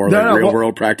lot more real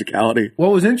world practicality.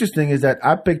 What was interesting is that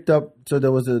I picked up. So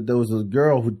there was a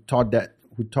girl who taught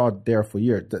there for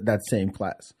years, that same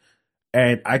class,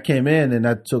 and I came in and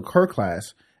I took her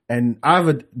class, and I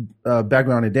have a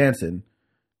background in dancing,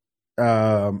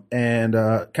 and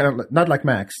kind of not like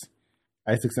Max.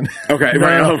 Okay,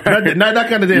 right. Not that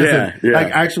kind of dancing, yeah.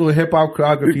 like actual hip hop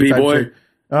choreography. B-boy?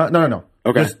 No.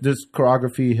 Okay. Just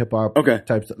choreography, hip hop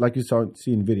types, like you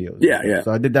see in videos. Yeah.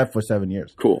 So I did that for 7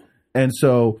 years. Cool. And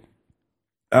so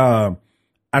I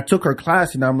took her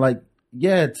class, and I'm like,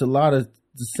 yeah, it's a lot of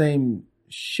the same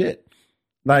shit.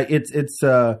 Like it's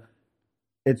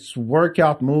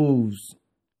workout moves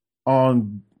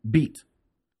on beat.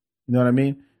 You know what I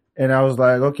mean? And I was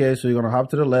like, okay, so you're going to hop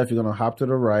to the left, you're going to hop to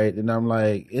the right. And I'm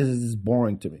like, this is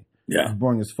boring to me. Yeah. It's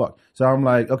boring as fuck. So I'm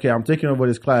like, okay, I'm taking over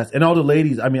this class. And all the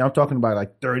ladies, I mean, I'm talking about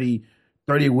like 30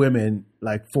 women,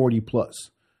 like 40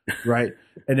 plus, right?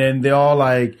 And then they're all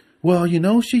like, well, you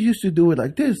know, she used to do it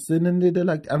like this. And then they're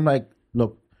like, I'm like,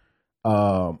 look,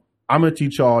 I'm going to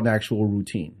teach y'all an actual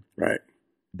routine. Right.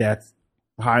 That's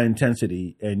high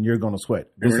intensity, and you're going to sweat.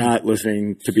 We're not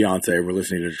listening to Beyonce. We're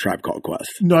listening to the Tribe Called Quest.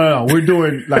 No. We're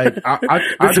doing like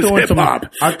I threw in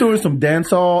some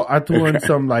dancehall. I threw in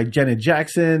some like Janet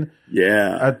Jackson.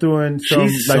 Yeah. I threw in some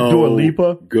She's like Dua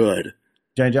Lipa. Good.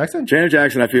 Janet Jackson. Janet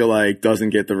Jackson, I feel like doesn't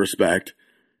get the respect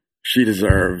she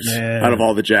deserves out of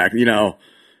all the Jack. You know,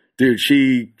 dude,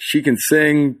 she can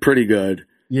sing pretty good.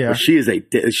 Yeah. But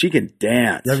she can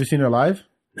dance. You ever seen her live?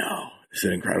 No. Is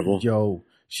it incredible? Yo.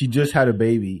 She just had a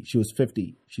baby. She was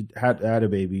 50. She had a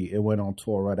baby and went on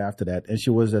tour right after that. And she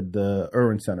was at the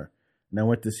Irwin Center. And I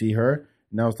went to see her.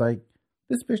 And I was like,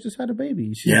 this bitch just had a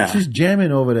baby. She's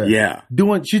jamming over there. Yeah.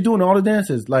 She's doing all the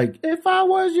dances. Like, if I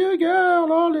was your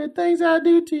girl, all the things I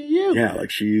do to you. Yeah,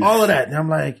 like she's... all of that. And I'm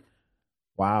like,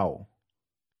 wow.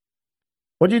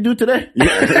 What did you do today?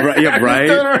 Yeah, right. Yeah, right.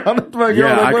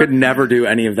 I could never do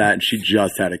any of that. And she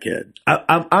just had a kid.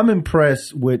 I'm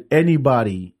impressed with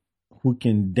anybody who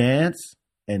can dance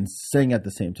and sing at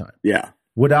the same time. Yeah.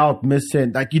 Without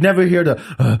missing, like you never hear the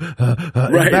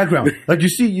in the background. Like you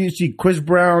see Chris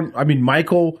Brown. I mean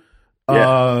Michael.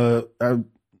 Not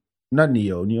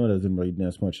Neo. Neo doesn't really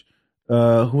dance much.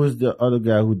 Who is the other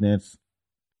guy who danced?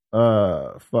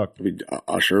 Fuck.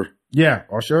 Usher. Yeah,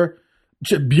 Usher.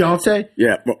 Beyonce.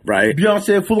 Yeah, right.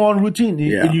 Beyonce full on routine.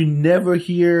 Yeah. And you never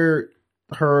hear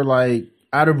her like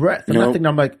out of breath and nothing.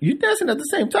 I'm like, you dancing at the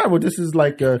same time? Well, this is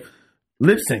like a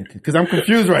lip sync because I'm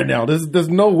confused right now. There's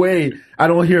no way I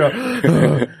don't hear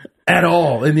at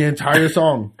all in the entire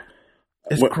song.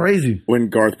 It's crazy. When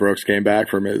Garth Brooks came back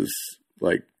from his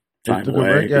like time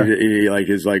away, he like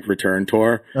his like return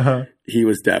tour, he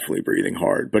was definitely breathing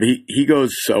hard. But he goes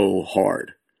so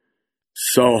hard,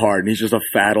 and he's just a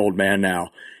fat old man now.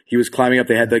 He was climbing up.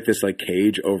 They had like this like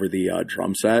cage over the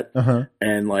drum set,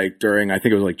 and like during I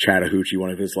think it was like Chattahoochee, one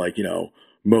of his like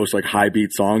most like high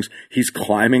beat songs, he's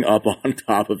climbing up on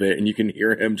top of it, and you can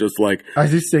hear him just like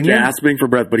is he singing? Gasping for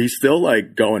breath, but he's still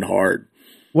like going hard.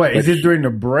 What is it during the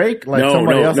break? Like no,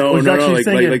 somebody else no, was no, actually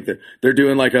singing? like they're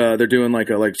doing like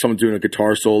like someone's doing a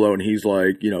guitar solo and he's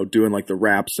like doing like the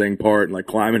rap sing part and like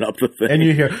climbing up the thing. And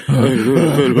you hear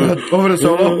over the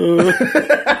solo.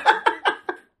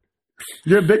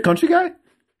 You're a big country guy?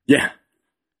 Yeah.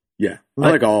 I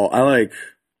like all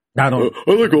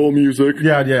music.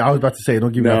 Yeah. I was about to say,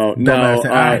 don't give me no.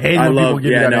 I hate when people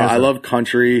give me that answer. I love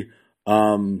country.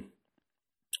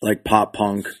 Like pop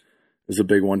punk is a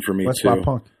big one for me. What's too. pop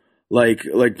punk? Like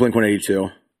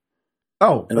Blink-182.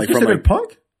 Oh, and like considered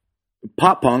punk?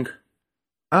 Pop punk.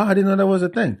 Oh, I didn't know that was a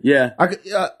thing. Yeah.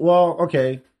 Well,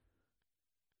 okay.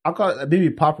 I'll call it maybe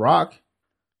pop rock.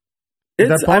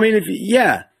 I mean,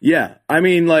 yeah. I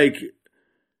mean, like,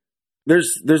 there's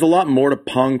a lot more to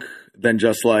punk than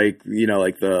just like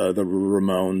like the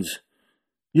Ramones.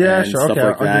 Yeah, and sure. Stuff Okay,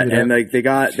 like that. And like they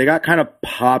got kind of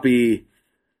poppy.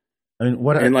 I mean,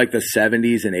 what in like the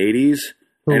 70s and 80s,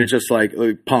 and it's just like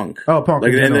punk. Oh, punk.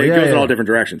 Like, and it goes in all yeah. different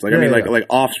directions. Like like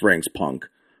Offspring's punk,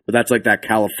 but that's like that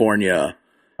California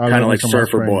kind of like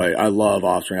surfer boy. I love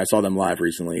Offspring. I saw them live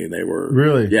recently. They were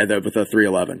really with the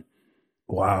 311.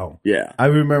 Wow. Yeah, I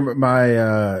remember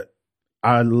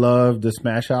I love the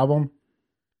Smash album.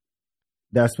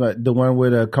 That's the one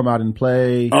with Come Out and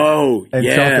Play. Oh, and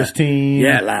yeah. Self-Esteem.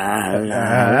 Yeah.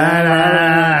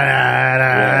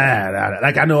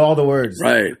 Like I know all the words.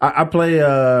 Right. I play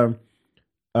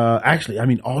actually, I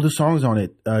mean all the songs on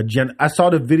it. I saw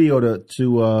the video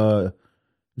to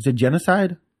is it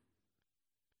Genocide?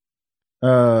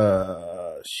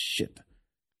 Shit.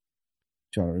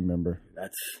 Trying to remember.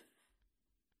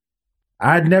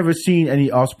 I'd never seen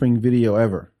any Offspring video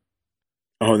ever.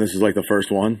 Oh, this is like the first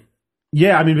one?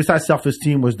 Yeah, I mean, besides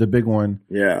Self-Esteem was the big one.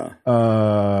 Yeah.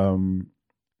 Trying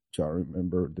to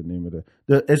remember the name of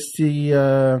it's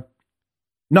the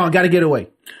No, Gotta Get Away.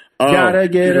 Oh, Gotta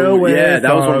Get Away. Yeah,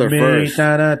 that was one of their first.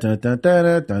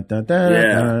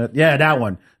 Yeah, that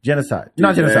one. Genocide.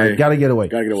 Not Genocide. Gotta Get Away.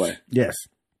 Gotta Get Away. Yes.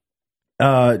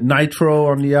 Nitro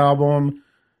on the album.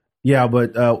 Yeah,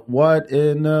 but What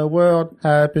in the World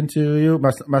Happened to You?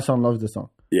 My son loves this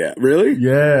song. Yeah. Really?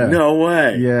 Yeah. No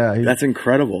way. Yeah. That's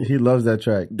incredible. He loves that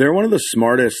track. They're one of the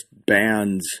smartest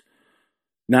bands,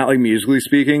 not like musically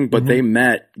speaking, but they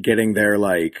met getting their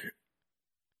I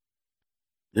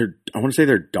want to say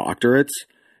their doctorates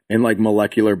in like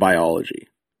molecular biology.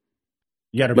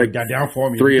 You got to break that down for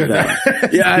me. 3 of them.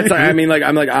 Yeah. It's I mean, like,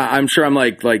 I'm sure I'm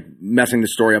like messing the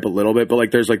story up a little bit, but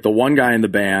like there's like the one guy in the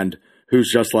band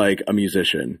who's just like a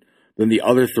musician. Then the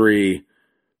other 3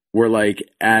 were like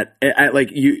at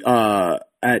USC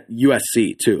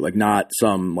too, like not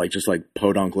some like just like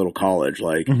podunk little college,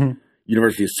 like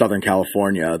University of Southern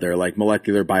California. They're like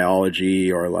molecular biology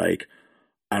or like,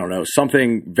 I don't know,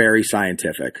 something very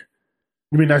scientific.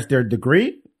 You mean that's their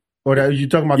degree? Or are you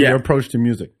talking about their approach to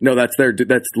music? No, that's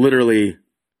literally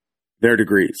their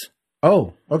degrees.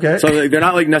 Oh, okay. So like, they're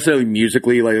not like necessarily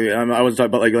musically, like I was talking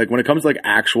about like when it comes to like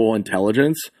actual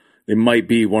intelligence, they might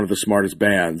be one of the smartest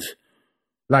bands.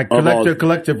 Like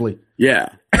collectively. Yeah.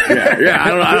 I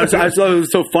don't know. I thought it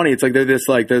was so funny. It's like they're this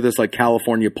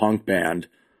California punk band,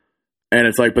 and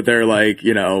it's like, but they're like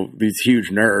these huge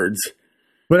nerds.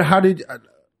 But how did?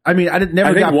 I mean, I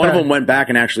think one of them went back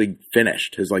and actually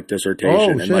finished his like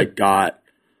dissertation and like got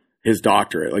his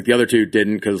doctorate. Like the other 2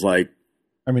 didn't because like.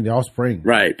 I mean, the Offspring,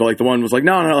 right? But like the one was like,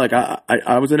 no, like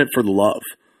I was in it for the love.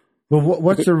 But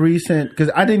what's the recent? Because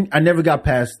I never got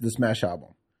past the Smash album.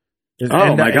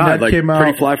 My God! Like came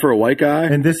Pretty out, Fly for a White Guy,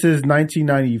 and this is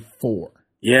 1994.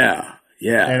 Yeah.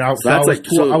 And I was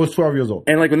 12 years old.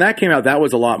 And like when that came out, that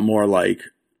was a lot more like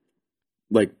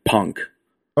punk.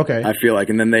 Okay, I feel like,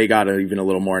 and then they got even a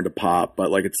little more into pop,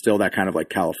 but like it's still that kind of like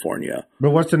California.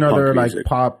 But what's another like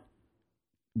pop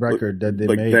record that they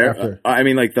made after? I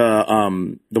mean, like the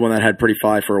one that had Pretty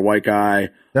Fly for a White Guy.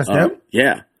 That's them?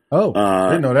 Yeah. Oh,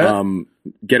 I didn't know that.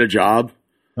 Get a Job.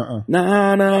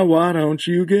 Nah, why don't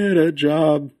you get a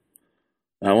job?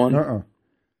 That one? All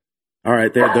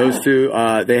right, they had those 2.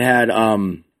 They had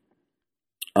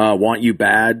Want You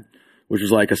Bad, which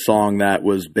was like a song that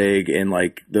was big in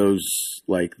like those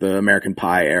like the American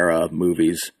Pie era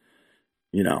movies.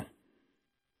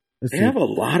 They have a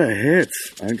lot of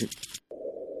hits.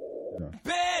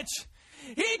 Bitch,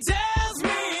 he tells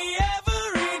me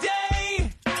every day.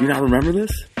 Do you not remember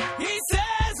this? He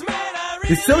says, man, I really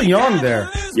He's still young there.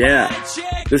 Yeah.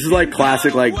 This is like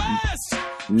classic, like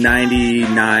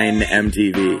 99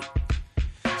 MTV.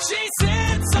 She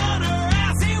sits on her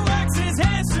ass, he works his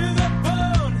hands to the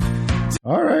bone.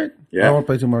 All right. Yeah. I won't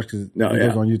play too much because it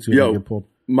goes on YouTube and get pulled.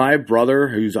 My brother,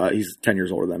 who's he's 10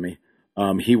 years older than me,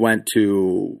 he went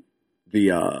to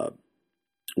the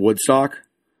Woodstock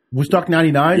Woodstock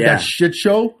 99, Yeah. that shit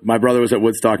show. My brother was at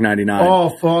Woodstock 99. Oh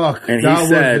fuck! And that he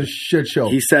said, was a shit show.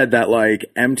 He said that like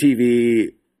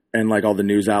MTV and like all the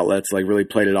news outlets like really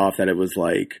played it off that it was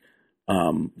like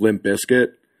Limp Bizkit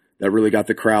that really got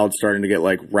the crowd starting to get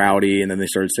like rowdy, and then they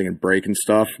started singing break and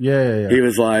stuff. Yeah. He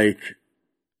was like,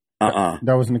 That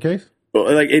wasn't the case.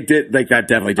 like it did, like that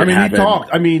definitely did I mean, happen. he talked.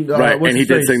 I mean, Right, what's and he his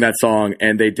did face? sing that song,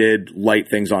 and they did light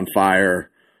things on fire,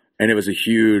 and it was a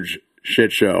huge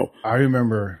shit show. I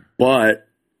remember. But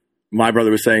my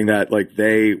brother was saying that like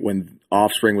when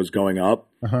Offspring was going up,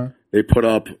 they put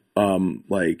up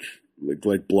like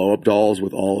blow up dolls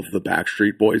with all of the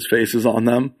Backstreet Boys faces on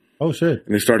them, Oh shit!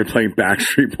 and they started playing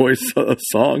Backstreet Boys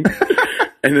song,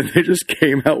 and then they just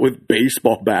came out with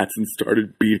baseball bats and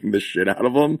started beating the shit out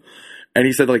of them. And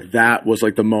he said like that was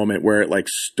like the moment where it like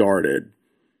started,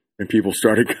 and people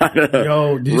started kind of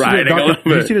Did riding a little did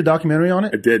you bit. see the documentary on I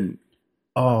it? didn't.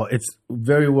 Oh, it's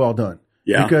very well done.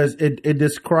 Yeah. Because it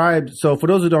described. So for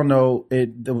those who don't know,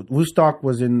 Woodstock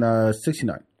was in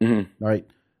 '69, right?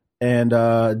 And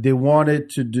they wanted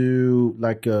to do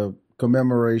like a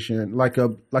commemoration, like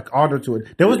honor to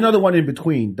it. There was another one in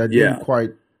between that didn't quite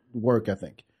work, I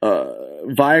think.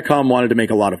 Viacom wanted to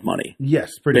make a lot of money. Yes,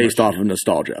 pretty based much. off of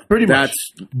nostalgia. Pretty much.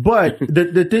 That's But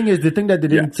the thing that they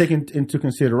didn't take into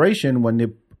consideration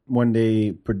when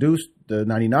they produced the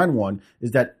 99 one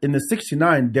is that in the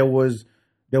 69 there was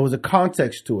a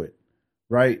context to it,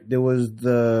 right? There was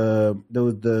the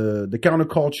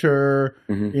counterculture.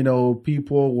 You know,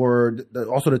 people were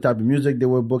also the type of music they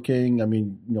were booking. I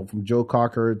mean, you know, from Joe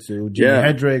Cocker to Jimi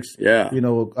Hendrix. Yeah. You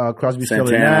know, Crosby, Stills,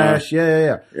 Santana. Nash.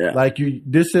 Yeah. Yeah.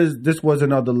 This was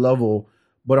another level.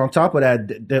 But on top of that,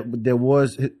 there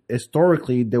was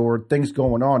historically there were things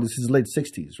going on. This is late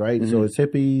 60s, right? So it's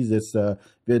hippies, it's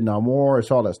Vietnam War,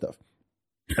 it's all that stuff.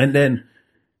 And then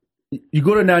you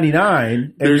go to 99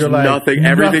 and there's you're like, nothing.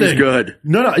 Everything's good.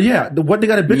 No, yeah. What they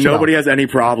got to bitch Nobody about. has any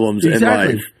problems Exactly.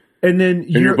 in life. And then And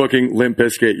you're booking Limp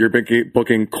Bizkit. You're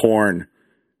booking Korn.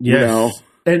 yes. You know?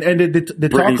 And they Britney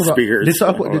talk about Spears.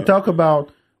 they talk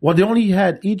about they only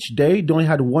had each day they only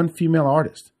had one female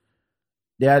artist.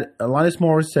 They had Alanis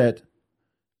Morissette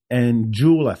and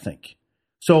Jewel, I think.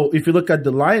 So if you look at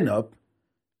the lineup,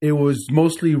 it was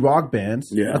mostly rock bands.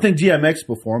 Yeah. I think DMX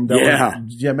performed.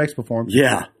 DMX performed.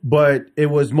 Yeah. But it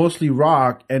was mostly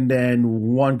rock and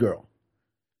then one girl.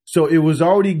 So it was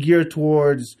already geared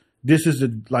towards this is a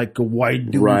white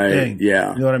dude thing.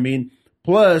 Yeah. You know what I mean?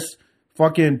 Plus,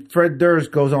 fucking Fred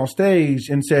Durst goes on stage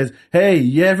and says, "Hey,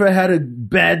 you ever had a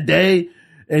bad day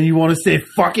and you want to say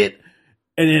fuck it?"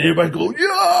 And then everybody goes,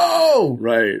 "Yo!"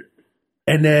 Right.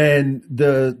 And then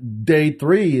the day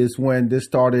 3 is when this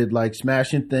started like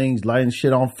smashing things, lighting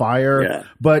shit on fire. Yeah.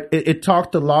 But it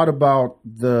talked a lot about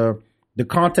the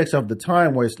context of the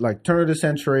time where it's like turn of the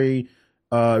century,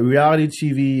 reality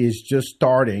TV is just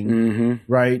starting,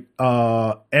 right?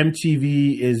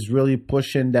 MTV is really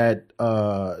pushing that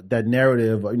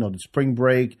narrative, you know, the spring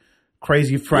break,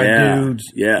 crazy frat dudes.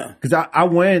 Yeah. Because I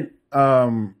went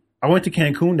to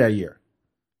Cancun that year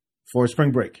for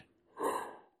spring break.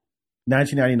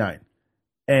 1999.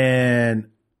 And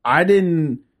I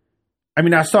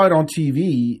saw it on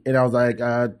TV and I was like,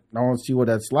 I want to see what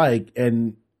that's like.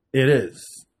 And it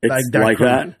is. It's like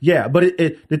that? Yeah. But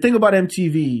the thing about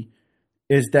MTV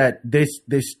is that they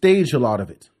stage a lot of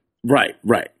it. Right.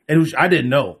 And which I didn't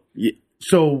know. Yeah.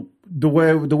 So the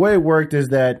way it worked is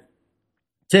that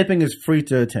taping is free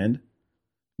to attend,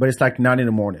 but it's like 9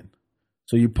 a.m.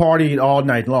 So you partied all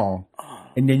night long.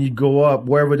 And then you go up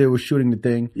wherever they were shooting the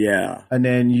thing. Yeah. And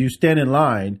then you stand in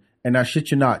line. And I shit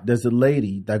you not, there's a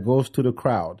lady that goes to the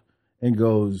crowd and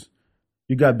goes,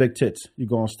 "You got big tits. You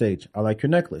go on stage. I like your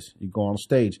necklace. You go on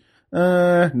stage.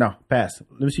 No, pass.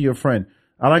 Let me see your friend.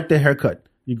 I like the haircut.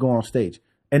 You go on stage."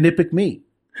 And they picked me.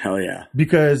 Hell yeah.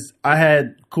 Because I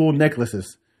had cool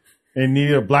necklaces. And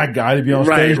needed a black guy to be on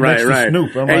stage next to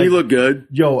Snoop. I'm and like, you look good.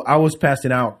 Yo, I was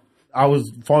passing out. I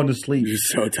was falling asleep. You're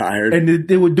so tired. And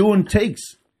they were doing takes.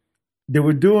 They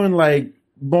were doing like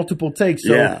multiple takes.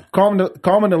 So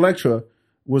Carmen Electra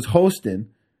was hosting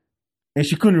and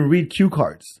she couldn't read cue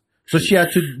cards. So she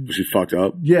had to. She fucked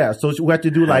up. Yeah. So we had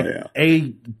to do like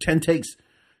 10 takes.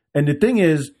 And the thing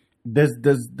is, there's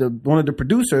one of the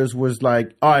producers was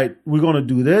like, "All right, we're going to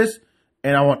do this.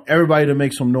 And I want everybody to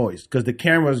make some noise because the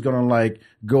camera is gonna like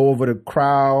go over the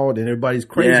crowd and everybody's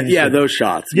crazy." Yeah, those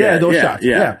shots. Those shots.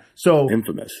 Yeah. So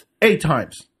infamous. 8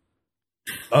 times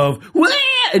of "Wah!"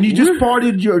 and you just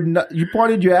partied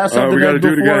your ass off the we gotta night do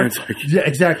it before. again. It's like, yeah,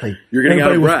 exactly. You're getting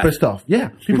out of breath. Was pissed off. Yeah,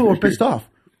 people were pissed off.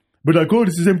 But like, "Oh,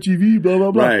 this is MTV." Blah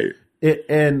blah blah. Right.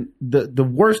 And the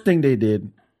worst thing they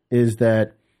did is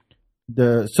that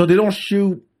so they don't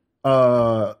shoot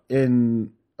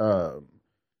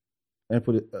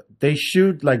they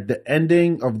shoot like the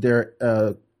ending of their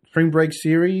spring break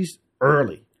series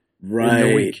early in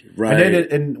the week, right. And then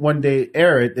and when they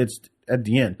air it, it's at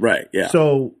the end, right? Yeah.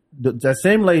 So that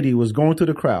same lady was going through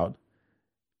the crowd,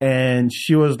 and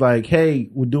she was like, "Hey,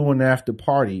 we're doing an after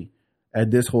party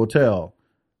at this hotel.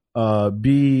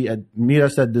 Meet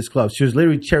us at this club." She was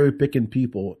literally cherry picking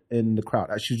people in the crowd.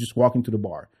 She was just walking to the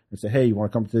bar and said, "Hey, you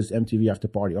want to come to this MTV after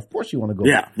party?" Of course you want to go.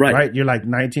 Yeah, right. You're like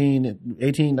 19,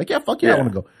 18. Like, yeah, fuck yeah, I want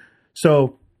to go.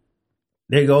 So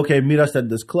they go, "Okay, meet us at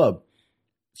this club."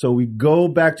 So we go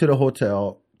back to the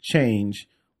hotel, change.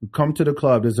 We come to the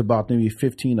club. There's about maybe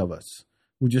 15 of us.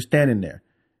 We're just standing there.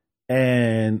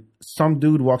 And some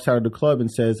dude walks out of the club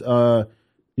and says,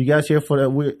 "You guys here for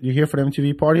you're here for the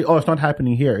MTV party?" "Oh, it's not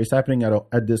happening here. It's happening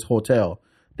at this hotel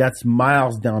that's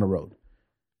miles down the road."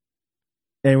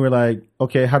 And we're like,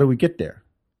 "Okay, how do we get there?"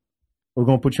 "We're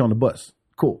going to put you on the bus."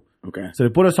 "Cool." Okay. So they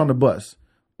put us on the bus,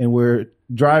 and we're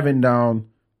driving down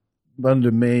one of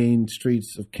the main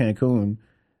streets of Cancun.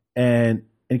 And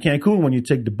in Cancun, when you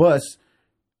take the bus,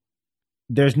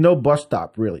 there's no bus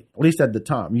stop really, at least at the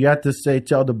time. You have to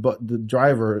tell the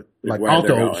driver, like,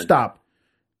 "Alto, stop."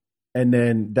 And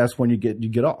then that's when you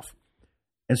get off.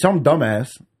 And some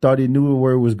dumbass thought he knew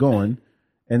where it was going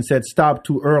and said, "Stop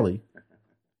too early."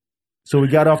 So we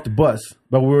got off the bus,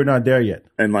 but we were not there yet.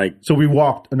 And so we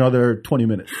walked another 20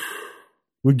 minutes.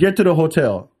 We get to the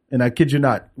hotel, and I kid you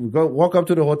not, we walk up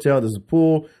to the hotel. There's a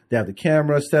pool. They have the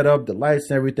camera set up, the lights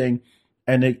and everything.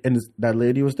 And that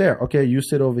lady was there. "Okay, you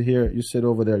sit over here. You sit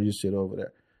over there. You sit over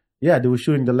there." Yeah, they were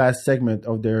shooting the last segment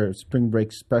of their spring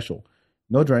break special.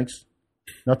 No drinks.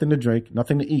 Nothing to drink,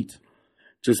 nothing to eat.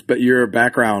 But your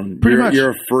background, Pretty much.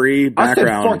 You're a free background.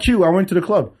 I said, "Fuck you." I went to the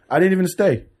club. I didn't even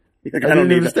stay. Like, I don't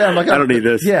need this. I'm like, I don't need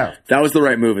this. Yeah. That was the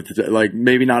right move. Like,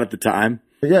 maybe not at the time.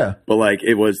 Yeah. But like,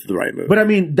 it was the right move. But I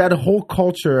mean, that whole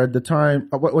culture at the time,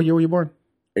 what year were you born?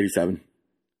 87.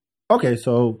 Okay,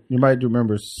 so you might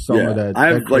remember some of that.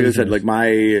 Like I said, like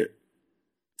my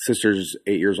sister's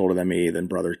 8 years older than me, then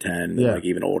brother 10, like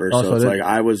even older. So it's like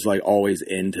I was like always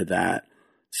into that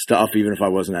stuff, even if I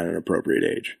wasn't at an appropriate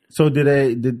age. So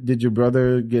did your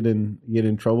brother get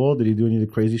in trouble? Did he do any of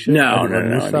the crazy shit? No. I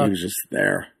mean, he was just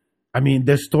there. I mean,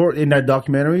 the story in that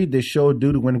documentary, they showed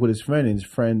dude went with his friend, and his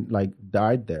friend like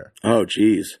died there. Oh,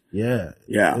 geez. Yeah.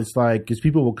 Yeah. It's like because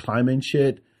people were climbing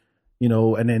shit,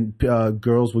 and then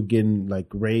girls were getting like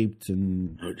raped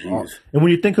and. Oh, jeez. And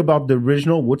when you think about the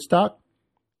original Woodstock,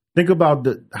 think about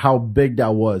how big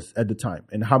that was at the time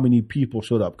and how many people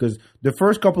showed up. Because the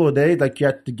first couple of days, like you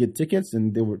had to get tickets,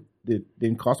 and they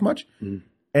didn't cost much,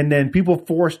 and then people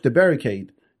forced the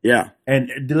barricade. Yeah. And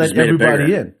they let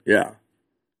everybody in. Yeah.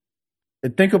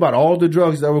 And think about all the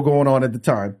drugs that were going on at the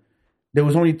time. There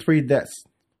was only 3 deaths.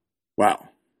 Wow.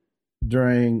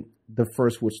 During the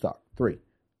first Woodstock, 3.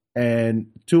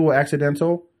 And 2 were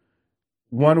accidental.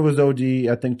 1 was OD,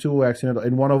 I think 2 were accidental.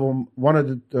 And one of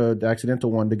the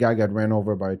accidental one, the guy got ran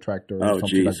over by a tractor or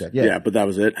something like that. Yeah, but that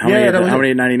was it. How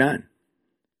many in 99?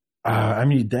 I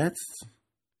mean,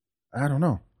 I don't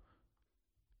know.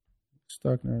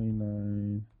 Woodstock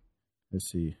 99. Let's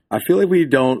see. I feel like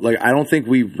I don't think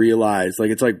we realize, like,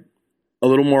 it's like a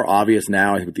little more obvious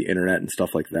now, I think, with the internet and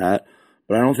stuff like that.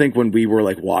 But I don't think when we were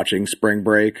like watching Spring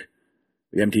Break,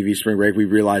 the MTV Spring Break, we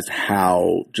realized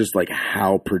how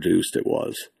produced it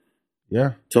was.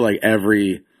 Yeah. To like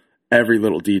every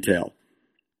little detail.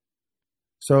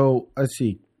 So let's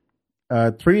see.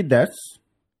 3 deaths.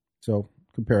 So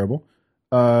comparable.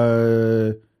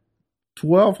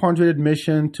 1,200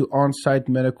 admission to on-site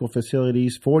medical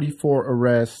facilities, 44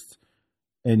 arrests,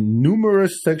 and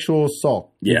numerous sexual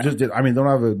assault. Yeah. They don't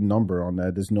have a number on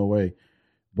that. There's no way.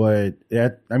 But they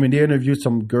interviewed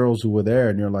some girls who were there,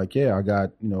 and they're like, "Yeah, I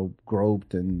got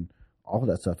groped and all of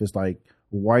that stuff." It's like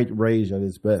white rage at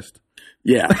its best.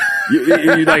 Yeah,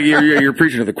 you're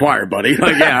preaching to the choir, buddy.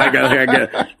 Like, yeah, I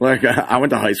get. Like, I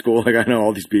went to high school. Like, I know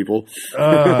all these people.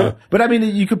 But I mean,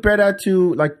 you compare that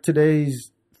to like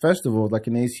today's festivals, like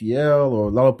an ACL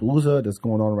or Lollapalooza that's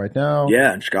going on right now.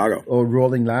 Yeah, in Chicago. Or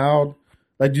Rolling Loud.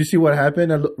 Like, do you see what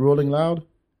happened at Rolling Loud?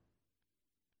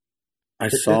 I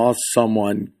saw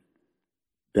someone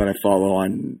that I follow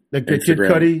on like the Instagram.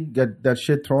 Kid Cudi got that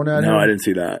shit thrown at him. No, I didn't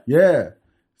see that. Yeah.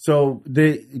 So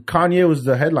Kanye was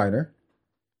the headliner,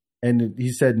 and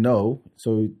he said no,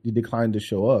 so he declined to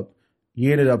show up.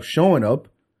 He ended up showing up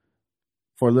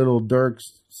for Little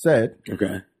Durk's set.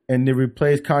 Okay. And they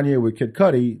replaced Kanye with Kid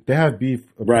Cudi. They have beef,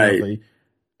 apparently. Right.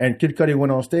 And Kid Cudi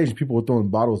went on stage, and people were throwing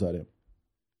bottles at him.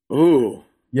 Ooh.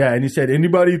 Yeah, and he said,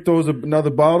 anybody throws another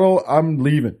bottle, I'm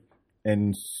leaving.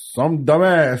 and some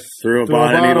dumbass Threw a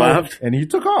bottle and he left? and he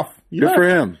took off. Good for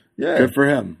him. Yeah. Good for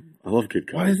him. I love Kid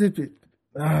Cudi. Why is it?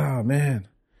 Oh man,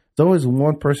 there's always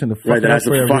one person to fuck, Right, that has to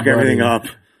fuck everybody. everything up.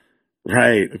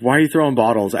 Right. Why are you throwing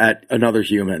bottles at another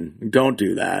human? Don't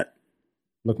do that.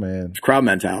 Look, man. It's crowd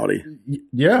mentality.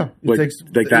 Yeah, Like, that's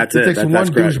it. Takes That's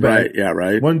one crowd. douchebag, Right. Yeah.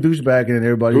 Right. one douchebag, and then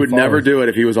everybody. Who would follows. never do it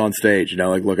if he was on stage? You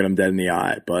know, like looking him dead in the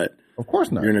eye. But Of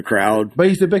course not. you're in a crowd. But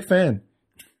he's a big fan.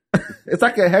 It's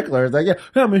like a heckler. It's like, yeah,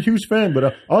 I'm a huge fan,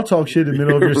 but I'll talk shit in the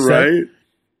middle of your set. Right.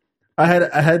 I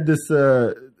had this.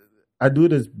 I do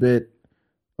this bit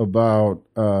about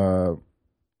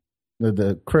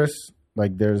the Chris.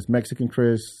 Like, there's Mexican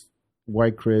Chris,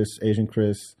 white Chris, Asian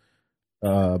Chris,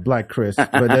 black Chris,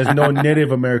 but there's no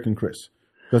Native American Chris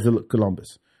because of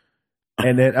Columbus.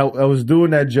 And then I was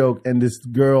doing that joke, and this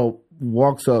girl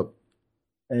walks up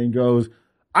and goes,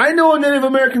 "I know a Native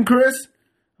American Chris."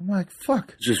 I'm like,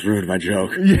 "Fuck." Just ruined my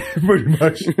joke. Yeah, pretty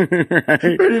much.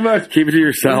 Right? Pretty much. Keep it to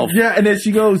yourself. Yeah, and then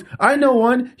she goes, "I know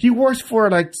one. He works for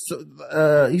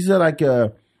he's like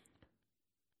a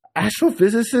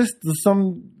astrophysicist or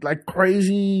some like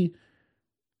crazy."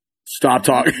 Stop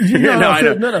talking. No,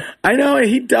 no. I know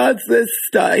he does this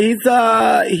stuff. He's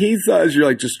you're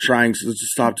like just trying to just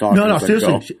stop talking. No, It's like,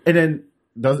 seriously. go. And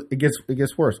then it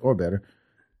gets worse or better.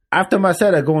 After my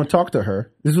set, I go and talk to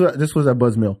her. This was at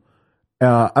Buzzmill.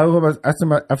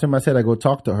 After my set, I go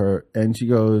talk to her, and she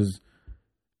goes,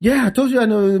 "Yeah, I told you I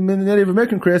know Native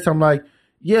American Chris." I'm like,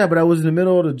 "Yeah, but I was in the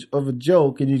middle of a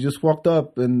joke, and you just walked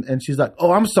up," and she's like,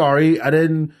 "Oh, I'm sorry, I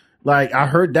didn't like. I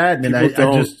heard that, and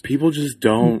People just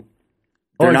don't.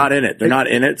 They're not in it. They're not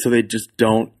in it, so they just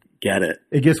don't get it.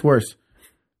 It gets worse.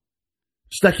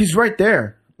 She's like, "He's right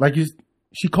there." Like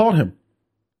she called him.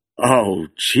 Oh,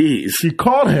 jeez. She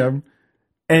called him,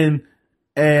 and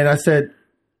I said,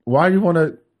 "Why do you want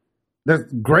to?" That's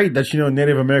great that you know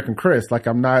Native American Chris. Like,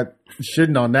 I'm not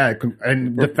shitting on that,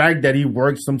 and the fact that he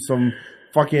works some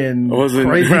fucking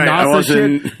crazy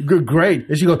nonsense shit. Good, great.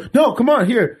 And she goes, "No, come on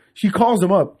here." She calls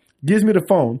him up, gives me the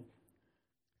phone,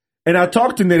 and I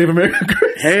talked to Native American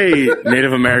Chris. Hey,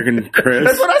 Native American Chris.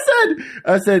 That's what I said.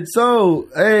 I said, "So,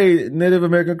 hey, Native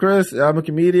American Chris, I'm a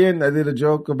comedian. I did a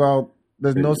joke about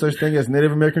there's no such thing as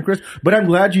Native American Chris, but I'm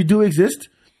glad you do exist.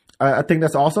 I think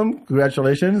that's awesome.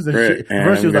 Congratulations." And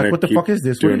first she was like, "What the fuck is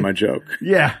this?" Doing my joke.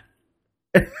 Yeah.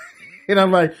 And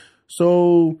I'm like,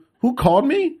 "So who called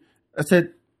me?" I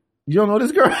said, "You don't know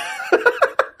this girl?"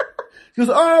 She goes,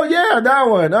 "Oh yeah, that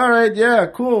one. All right, yeah,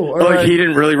 cool." Like, he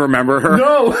didn't really remember her?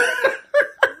 No.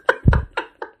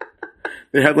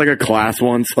 They had like a class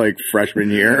once, like freshman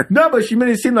year. No, but she made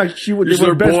it seem like they were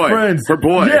her best boy. friends. Her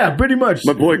boy. Yeah, pretty much.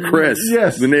 My boy Chris.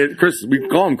 Yes. Chris. We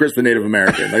call him Chris the Native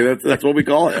American. Like that's what we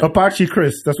call him. Apache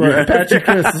Chris. That's what Apache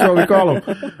Chris. That's what we call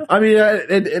him. I mean,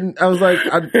 and I was like,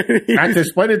 I had to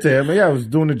explain it to him. Yeah, I was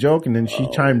doing a joke, and then she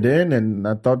chimed in, and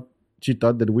she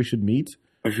thought that we should meet.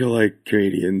 I feel like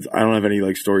comedians, I don't have any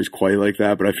like stories quite like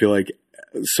that, but I feel like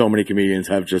so many comedians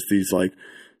have just these like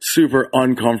super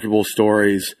uncomfortable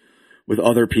stories with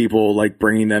other people, like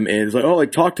bringing them in. It's like, "Oh,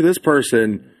 like talk to this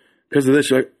person because of this."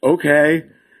 You're like, "Okay."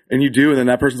 And you do. And then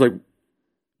that person's like,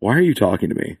 "Why are you talking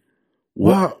to me?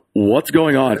 What's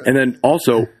going on?" And then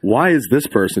also, "Why is this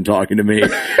person talking to me?"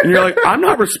 And you're like, "I'm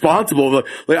not responsible."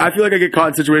 Like, I feel like I get caught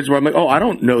in situations where I'm like, "Oh, I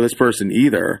don't know this person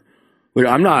either. Like,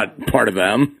 I'm not part of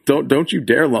them. Don't you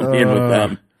dare lump me in with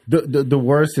them." The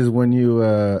worst is when you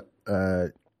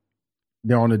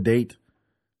they're on a date,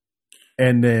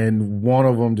 and then one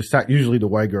of them just usually the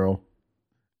white girl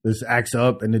just acts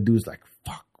up, and the dude's like,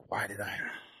 "Fuck, why did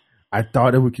I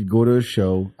thought that we could go to a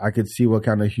show. I could see what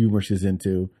kind of humor she's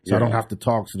into, so I don't have to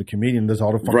talk. So the comedian does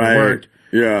all the fucking work."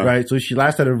 Yeah. Right. So she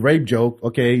laughs at a rape joke.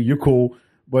 Okay, you're cool.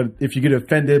 But if you get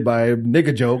offended by a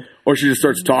nigga joke, or she just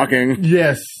starts talking.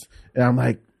 Yes. And I'm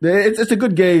like, it's a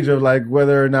good gauge of like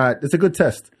whether or not it's a good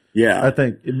test. Yeah, I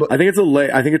think. I think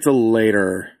it's a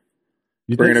later.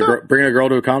 You bringing think so? Bringing a girl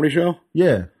to a comedy show.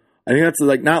 Yeah, I think that's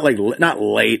not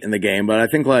late in the game, but I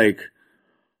think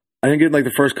in like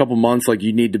the first couple months, like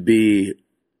you need to be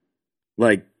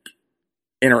like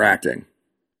interacting.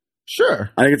 Sure.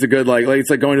 I think it's a good like it's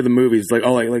like going to the movies. It's like,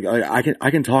 oh, like I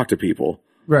can talk to people.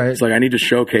 Right. It's like I need to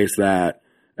showcase that,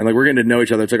 and like we're getting to know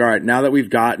each other. It's like, all right, now that we've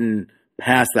gotten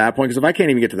past that point, because if I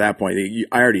can't even get to that point,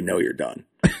 I already know you're done.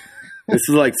 This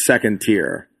is like second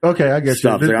tier. Okay, I get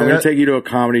stuff. you. Like, I'm going to take you to a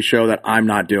comedy show that I'm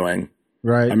not doing.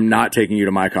 Right. I'm not taking you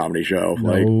to my comedy show. No.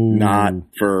 Like, not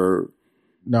for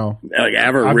like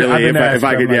ever. Really, if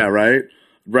I could, yeah, right.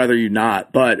 Rather you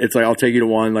not, but it's like I'll take you to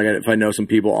one. Like if I know some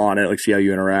people on it, like see how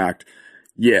you interact.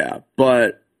 Yeah,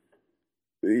 but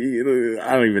I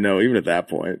don't even know. Even at that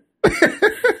point.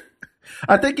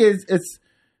 I think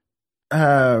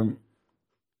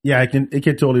yeah, it can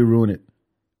totally ruin it.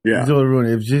 Yeah. It can totally ruin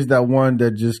it. If she's that one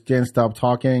that just can't stop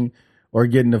talking or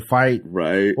get in a fight,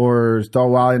 Right. or start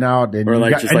wilding out, and Or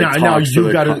like just like talks to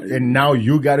the now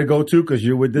you gotta go too because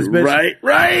you're with this bitch.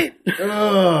 Right.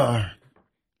 Ugh.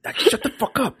 Like, shut the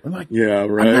fuck up. I'm like, Yeah,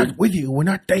 right. I'm not with you. We're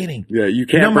not dating. Yeah, you You're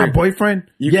can't not my boyfriend.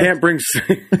 You Yes. can't bring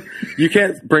you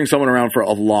can't bring someone around for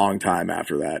a long time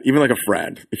after that. Even like a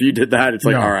friend. If you did that, it's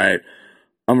like, No. all right,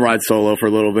 I'm gonna ride solo for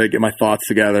a little bit, get my thoughts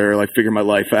together, like figure my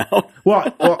life out.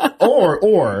 Well,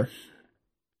 or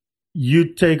you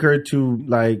take her to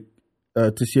like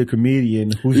to see a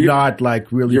comedian who's not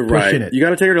like really You're pushing right. it. You got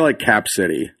to take her to like Cap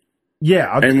City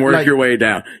Yeah, and work like, your way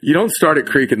down. You don't start at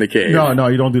Creek in the Cave. No,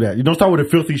 you don't do that. You don't start with a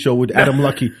filthy show with Adam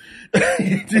Lucky.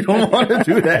 You don't want to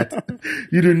do that.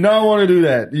 You do not want to do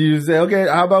that. You just say, okay,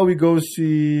 how about we go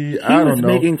see? I don't know.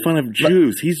 Making fun of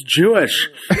Jews. He's Jewish.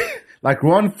 Like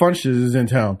Ron Funches is in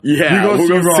town. Yeah, we'll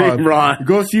we'll go see Ron.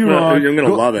 Go see Ron. You're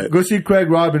gonna love it. Go see Craig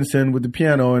Robinson with the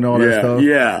piano and all that stuff.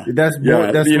 Yeah, That's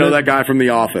you know that guy from The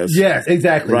Office. Yes,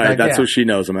 exactly. Right, Like, that's what she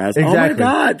knows him as. Exactly. Oh my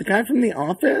God, the guy from The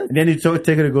Office. And then you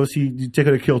take her to go see. You take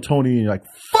her to kill Tony, and you're like,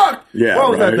 "Fuck! Yeah, what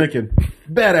was I right. thinking?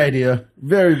 Bad idea.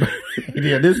 Very bad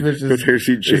idea. This bitch Go here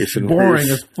see is Jason boring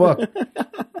Roos. as fuck.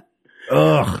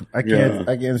 Ugh, I can't. Yeah.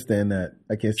 I can't stand that.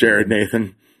 I can't. Stand Jared that.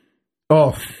 Nathan.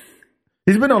 Oh,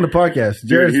 he's been on the podcast.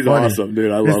 Jared's He's funny. awesome,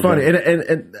 dude. I It's love funny, him.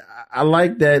 and I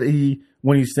like that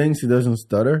when he sings, he doesn't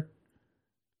stutter.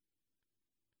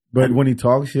 But when he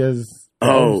talks, he has.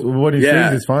 When he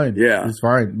sings, it's fine. Yeah. it's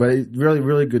fine. But he's really,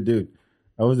 really good dude.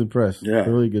 I was impressed. Yeah,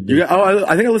 really good dude.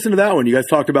 I think I listened to that one. You guys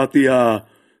talked about the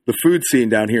food scene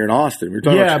down here in Austin. We were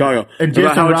talking about Chicago. and about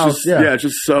Jason how Rouse, it's just, it's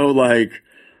just so like.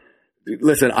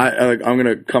 Listen, I'm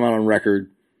gonna come out on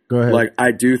record. Go ahead. Like,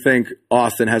 I do think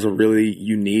Austin has a really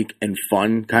unique and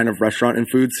fun kind of restaurant and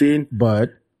food scene.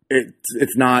 But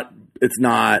It's not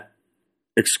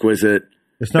exquisite.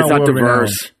 it's not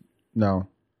diverse. No,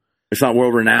 It's not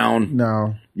world renowned.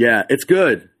 no. Yeah, it's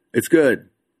good. It's good.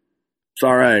 It's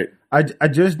all right. I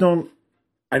just don't.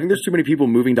 I think there's too many people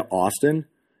moving to Austin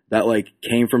that like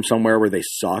came from somewhere where they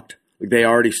sucked. Like they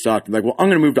already sucked. Like, well, I'm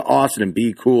going to move to Austin and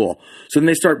be cool. So then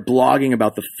they start blogging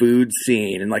about the food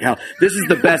scene and like how this is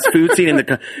the best food scene in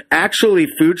the actually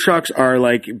food trucks are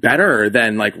like better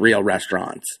than like real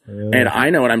restaurants. And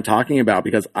I know what I'm talking about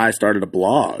because I started a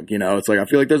blog, you know. It's like I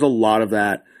feel like there's a lot of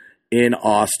that in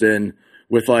Austin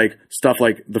with like stuff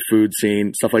like the food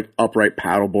scene, stuff like upright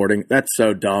paddleboarding. That's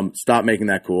so dumb. Stop making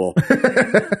that cool.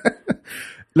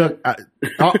 Look,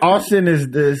 Austin is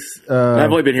this.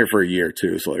 I've only been here for a year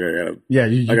too, so like I gotta. Yeah,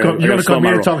 you're I going to come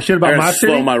here and talk shit about my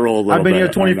city? Slow my roll a little I've been bit. here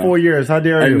 24 years. How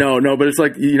dare you? I know, no, but it's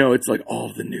like it's like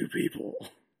all the new people.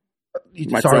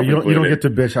 Sorry, you don't get to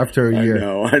bitch after a year.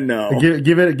 I know.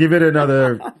 Give it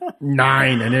another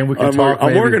 9, and then we can talk.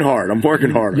 I'm working hard. I'm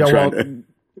Yeah, trying to.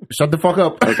 Shut the fuck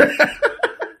up. Okay.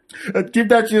 Keep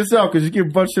that to yourself because you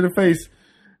get punched in the face.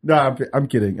 No, I'm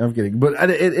kidding. But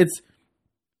it's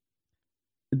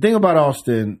the thing about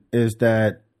Austin is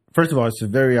that first of all, it's a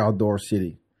very outdoor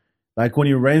city. Like when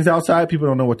it rains outside, people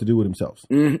don't know what to do with themselves.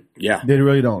 Yeah, they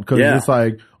really don't because it's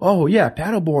like, oh yeah,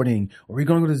 paddleboarding, or we're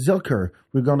gonna go to Zilker,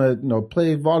 we're gonna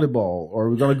play volleyball, or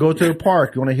we're gonna go to the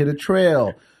park, we want to hit a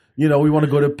trail, we want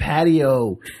to go to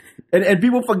patio, and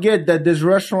people forget that this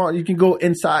restaurant you can go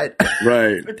inside,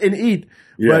 right, and eat.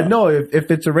 Yeah. But no, if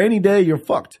it's a rainy day, you're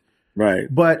fucked. Right.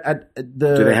 But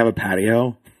do they have a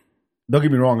patio? Don't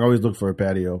get me wrong. I always look for a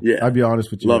patio. Yeah, I'll be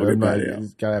honest with you. Love a patio. You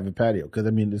gotta have a patio because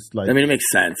it's like. I mean, it makes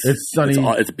sense. It's sunny.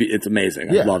 It's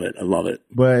amazing. Yeah. I love it.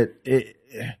 But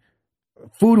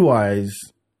food wise,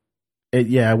 I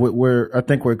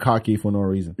think we're cocky for no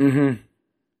reason.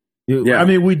 Mm-hmm. I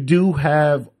mean, we do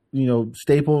have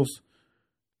staples.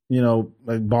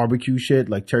 Like barbecue shit,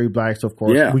 like Cherry Blacks, of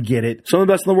course. Yeah. We get it. Some of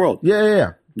the best in the world.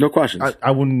 Yeah. No questions.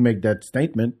 I wouldn't make that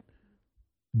statement,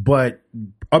 but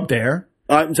up there.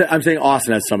 I'm saying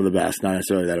Austin has some of the best, not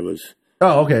necessarily that it was.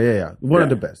 Oh, okay, yeah. One of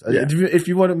the best. Yeah. If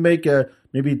you want to make a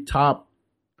maybe top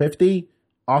 50,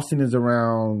 Austin is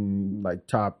around like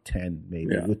top 10,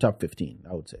 maybe. Yeah. The top 15,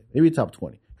 I would say. Maybe top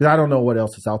 20. Because I don't know what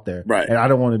else is out there. Right. And I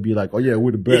don't want to be like, oh, yeah,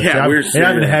 we're the best. Yeah, I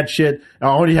haven't had shit. I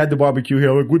only had the barbecue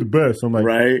here. Like, we're the best. I'm like,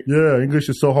 right. Yeah, English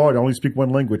is so hard. I only speak one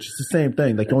language. It's the same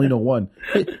thing. Like, you only know one.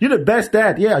 Hey, you're the best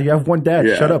dad. Yeah, you have one dad.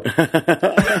 Yeah. Shut up.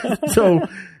 So,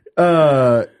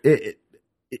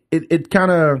 it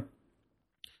kind of,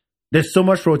 there's so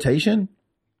much rotation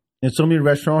and so many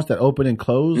restaurants that open and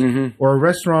close, or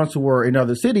restaurants who are in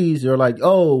other cities. They're like,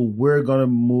 oh, we're going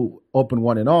to open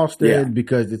one in Austin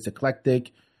because it's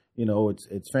eclectic.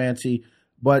 It's fancy.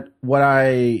 But what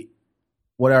I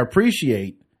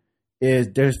appreciate is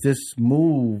there's this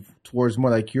move towards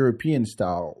more like European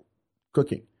style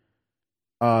cooking.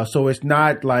 So it's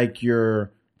not like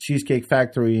your Cheesecake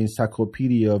Factory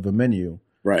encyclopedia of a menu,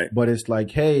 Right. but it's like,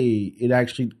 hey, it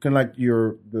actually kind of like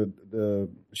the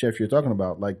chef you're talking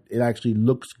about. Like it actually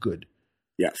looks good,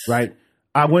 Yes. right?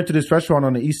 I went to this restaurant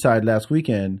on the east side last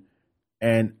weekend,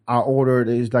 and I ordered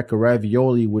it's like a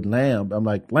ravioli with lamb. I'm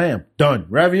like, lamb done,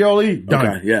 ravioli done,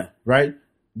 Okay. Yeah. right?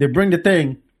 They bring the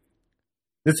thing.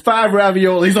 There's 5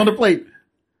 raviolis on the plate.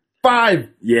 5.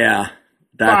 Yeah.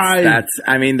 Five. That's.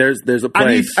 I mean, there's a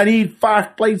place. I need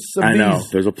 5 plates of I these. know.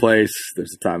 There's a place.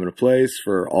 There's a time and a place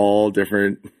for all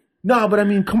different. No, but I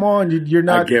mean, come on, you're I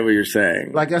not get what you're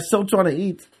saying. like I'm still trying to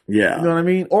eat. Yeah. You know what I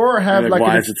mean? Or have Like, like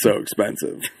why an- is it so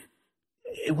expensive?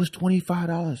 It was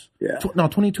 $25. Yeah. No,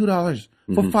 $22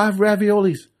 for 5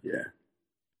 raviolis. Yeah.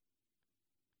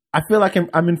 I feel like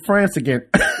I'm in France again.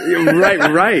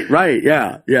 Right.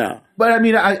 Yeah. But I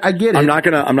mean, I get it. I'm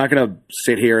not gonna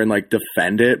sit here and like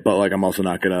defend it, but like I'm also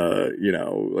not gonna,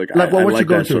 like like, I what's like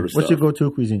your that go-to? sort of What's stuff. your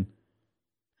go-to cuisine?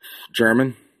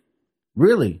 German?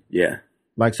 Really? Yeah.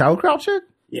 Like sauerkraut shit?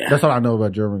 Yeah. That's all I know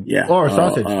about German. Yeah. Or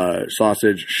sausage.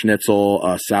 Sausage, schnitzel,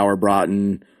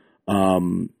 sauerbraten,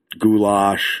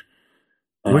 goulash.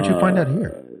 Where'd you find that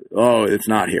here? Oh, it's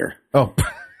not here. Oh,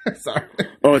 sorry.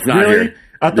 Oh, it's not Really? here.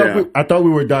 I thought we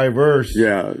were diverse.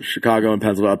 Yeah, Chicago and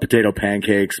Pennsylvania. Potato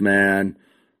pancakes, man.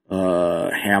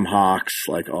 Ham hocks.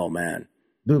 Like, oh, man.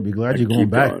 Dude, be glad you're Keep going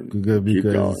back going. because Keep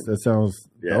going. that sounds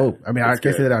Yeah, dope. I mean, I that's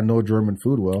can't say good. that I know German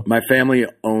food well. My family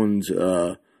owns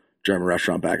a German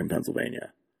restaurant back in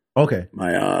Pennsylvania. Okay.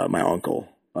 My uncle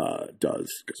does.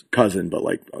 Cousin, but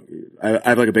like, I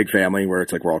have like a big family where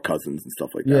it's like we're all cousins and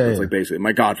stuff like that. Yeah, It's yeah. like basically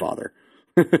my godfather.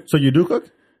 So you do cook?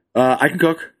 I can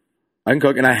cook.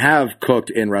 And I have cooked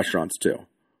in restaurants too.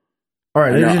 All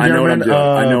right, ladies and I know what I'm gentlemen.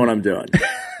 doing. I know what I'm doing.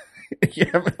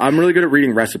 Yeah, but- I'm really good at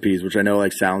reading recipes, which I know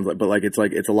like sounds like, but like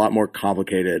it's a lot more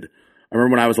complicated. I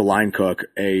remember when I was a line cook,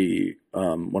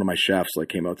 one of my chefs like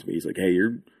came up to me. He's like, "Hey,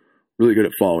 you're really good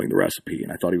at following the recipe,"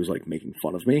 and I thought he was like making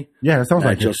fun of me. yeah, that sounds And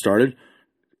I like just started.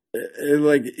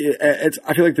 It's.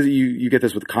 I feel like you get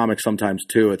this with comics sometimes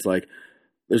too. It's like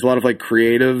there's a lot of like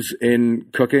creatives in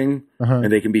cooking, Uh-huh.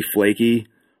 and they can be flaky.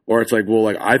 Or it's like, well,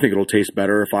 like I think it'll taste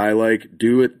better if I like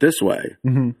do it this way,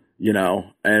 Mhm.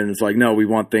 And it's like, no, we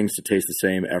want things to taste the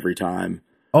same every time.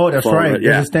 Oh, that's Follow right. it,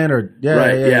 yeah. There's a standard. Yeah,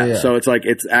 Right? yeah. So it's like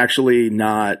it's actually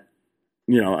not.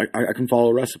 I can follow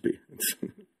a recipe.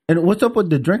 And what's up with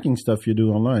the drinking stuff you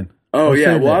do online? Oh Let's yeah,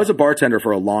 say well that. I was a bartender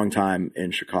for a long time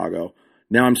in Chicago.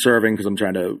 Now I'm serving because I'm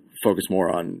trying to focus more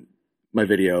on my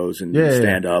videos and Yeah, yeah.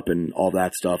 stand up and all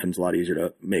that stuff, and it's a lot easier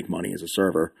to make money as a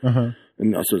server. Uh-huh.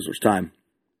 And also there's time.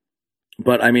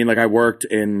 But I mean, like I worked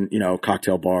in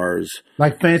cocktail bars.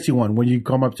 Like fancy one when you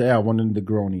come up to, I want a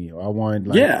Negroni or I want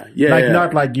like Yeah.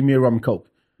 not like give me a rum and coke.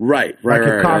 Right, Like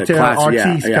a cocktail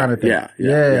artiste kind of thing.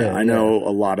 Yeah. I know a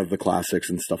lot of the classics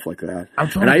and stuff like that. I'm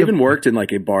trying And to I get- even worked in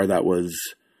like a bar that was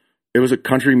a live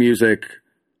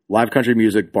country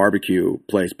music barbecue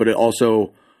place, but it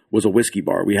also was a whiskey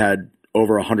bar. We had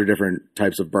over 100 different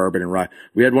types of bourbon and rye.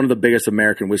 We had one of the biggest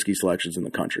American whiskey selections in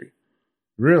the country.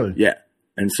 Really? Yeah.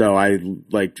 And so I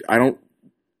don't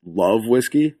love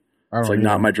whiskey. It's like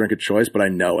not either. my drink of choice, but I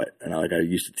know it. And I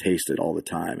used to taste it all the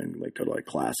time and like go to like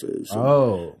classes. And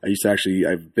Oh.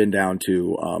 I've been down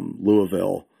to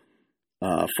Louisville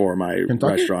for my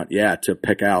Kentucky? restaurant. Yeah. To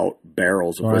pick out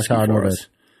barrels of Oh, that's whiskey how I know for us.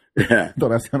 Yeah. So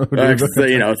that's kind of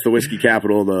It's the whiskey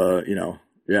capital,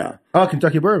 yeah. Oh,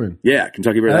 Kentucky bourbon. Yeah.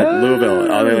 Kentucky, Oh. Louisville.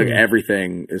 Like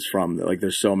everything is from like,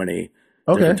 there's so many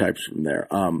different types from there.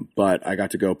 But I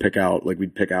got to go pick out, like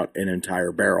we'd pick out an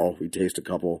entire barrel. We'd taste a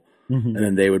couple. Mm-hmm. And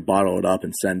then they would bottle it up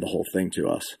and send the whole thing to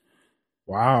us.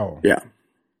 Wow. Yeah.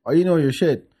 Oh, you know your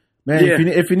shit. Man, Yeah.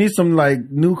 if you need some like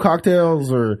new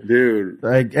cocktails or Dude.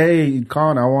 like, hey,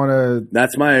 Con, I want to.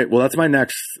 That's my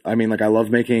next. I mean, like I love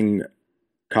making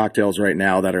cocktails right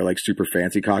now that are like super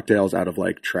fancy cocktails out of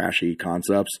like trashy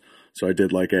concepts. So I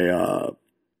did like a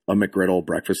McGriddle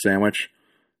breakfast sandwich,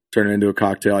 turn it into a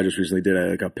cocktail. I just recently did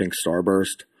a pink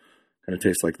starburst, kind of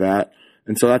tastes like that.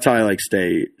 And so that's how I like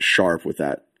stay sharp with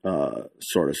that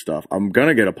sort of stuff. I'm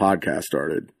gonna get a podcast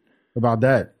started About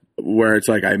that. where it's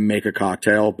like I make a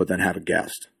cocktail, but then have a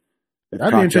guest. The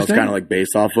That'd be cocktail's interesting. kind of like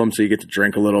based off of them, so you get to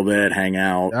drink a little bit, hang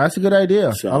out. That's a good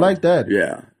idea. So, I like that.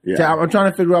 Yeah, yeah. See, I'm trying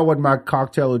to figure out what my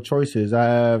cocktail of choice is.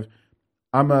 I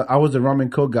was a rum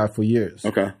and coke guy for years.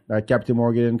 Okay. Like Captain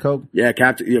Morgan and Coke. Yeah,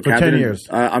 Captain. For 10 years.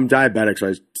 I'm diabetic, so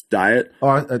I diet. Oh,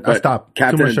 I But stopped. Too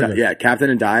Captain much and sugar. Captain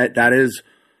and Diet. That is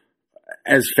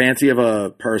as fancy of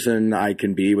a person I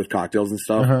can be with cocktails and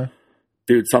stuff. Uh-huh.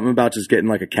 dude, something about just getting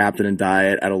like a Captain and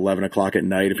Diet at 11 o'clock at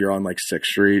night if you're on like 6th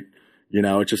Street. You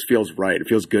know, it just feels right. It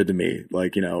feels good to me.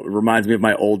 Like, you know, it reminds me of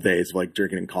my old days of like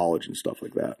drinking in college and stuff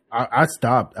like that. I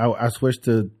stopped. I switched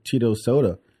to Tito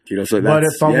soda. Tito soda. But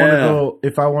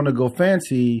if I want to go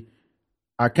fancy,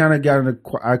 I kind of got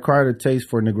I acquired a taste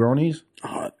for Negronis.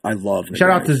 I love Negronis. Shout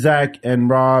out to Zach and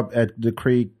Rob at the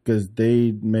Creek because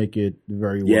they make it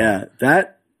very well. Yeah,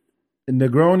 that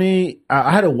Negroni.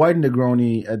 I had a white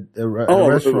Negroni at a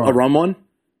restaurant. A rum one.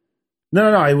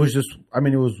 No. It was just. I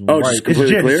mean, it was white. Just It's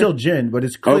gin. clear? It's still gin, but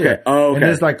it's clear. Okay. Oh, okay. And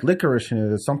there's like licorice in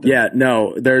it or something. Yeah,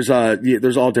 no. There's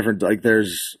all different. Like,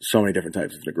 there's so many different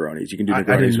types of Negronis. You can do I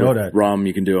Negronis didn't know with that. rum.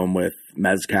 You can do them with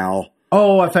mezcal.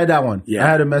 Oh, I've had that one. Yeah. I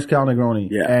had a mezcal Negroni.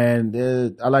 Yeah. And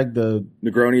I like the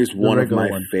Negroni is one of regular my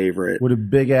one. favorite. with a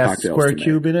big ass cocktails square to make.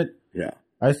 cube in it. Yeah.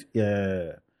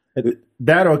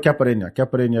 That or Caparina.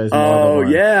 Caparina is Oh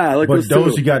yeah, I like but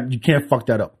those too. you can't fuck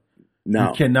that up. No,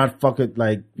 You cannot fuck it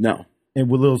like no. and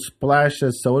with a little splash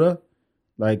of soda.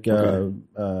 Like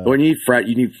When you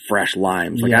need fresh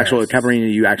limes. Like Yes. actual Caparina,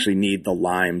 you actually need the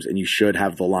limes, and you should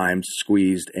have the limes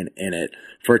squeezed and in it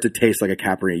for it to taste like a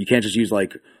Caparina. You can't just use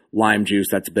like lime juice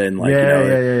that's been like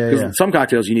Yeah. some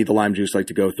cocktails you need the lime juice like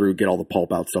to go through, get all the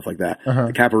pulp out, stuff like that. Uh-huh.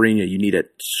 The Caparina, you need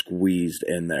it squeezed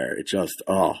in there. It just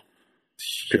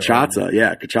cachaça,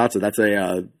 yeah, cachaça. That's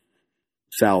a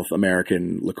South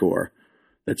American liqueur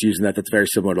that's using that. That's very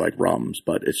similar to like rums,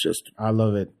 but it's just I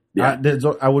love it. Yeah.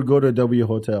 I would go to a W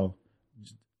Hotel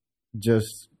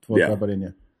just for Yeah.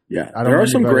 Caparina. yeah. I don't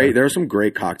There really better. are some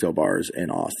great cocktail bars in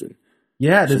Austin.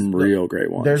 Yeah, Some real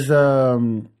great ones. There's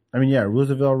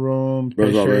Roosevelt Room,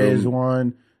 Roosevelt Pesce is Room.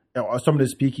 one. Some of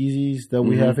the speakeasies that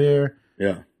we Mhm. have here.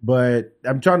 Yeah. But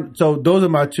I'm trying. So those are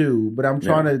my two. But I'm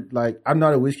trying to like. I'm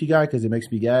not a whiskey guy because it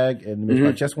makes me gag and it makes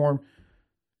my chest warm.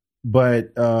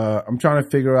 But I'm trying to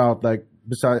figure out like.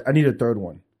 Besides, I need a third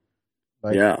one.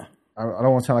 Like, Yeah. I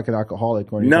don't want to sound like an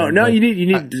alcoholic or anything. No, Like, you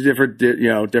need different.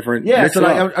 Yeah, mix so it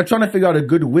like up. I'm trying to figure out a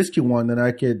good whiskey one that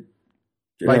I could.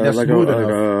 Like that's smooth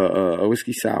enough. a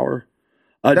whiskey sour.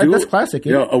 That's classic.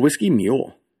 You know, a whiskey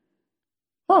mule.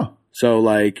 Huh. So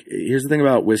like, here's the thing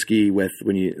about whiskey with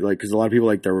when you like, because a lot of people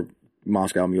like their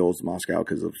Moscow mules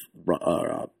because of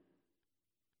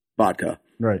vodka.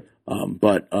 Right.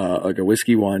 But like a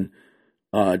whiskey one,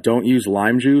 don't use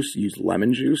lime juice. Use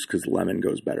lemon juice because lemon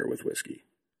goes better with whiskey.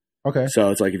 Okay. So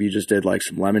it's like if you just did like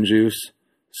some lemon juice,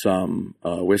 some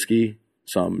whiskey,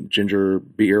 some ginger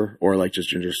beer, or like just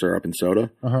ginger syrup and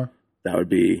soda, that would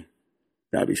be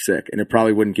sick. And it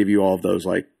probably wouldn't give you all of those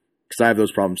like because I have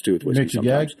those problems too with whiskey Makes you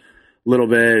sometimes. gag? A little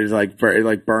bit it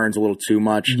like burns a little too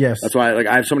much. Yes. That's why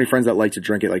I have so many friends that like to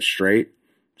drink it like straight.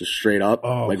 Just straight up,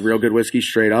 like real good whiskey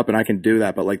straight up. And I can do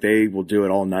that, but like they will do it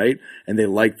all night and they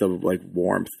like the like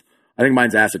warmth. I think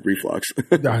mine's acid reflux.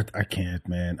 I can't,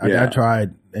 man. Yeah. I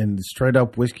tried and straight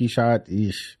up whiskey shot.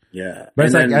 Eesh. Yeah. But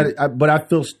it's And like, then- but I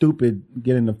feel stupid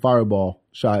getting the Fireball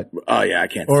shot oh yeah, I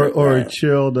can't. or sit a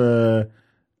chilled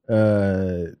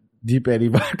Deep Eddy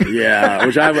vodka. Yeah,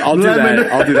 which I'll do Lemon.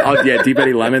 that. I'll do Deep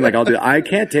Eddy lemon. Like I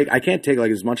can't take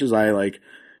like as much as I like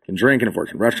can drink and have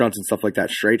worked in restaurants and stuff like that.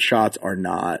 Straight shots are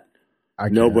not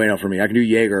no can't. bueno for me. I can do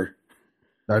Jaeger.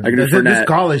 can do This Fernet.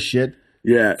 college shit.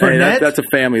 Yeah, Fernet? hey, that's a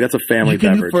family. That's a family You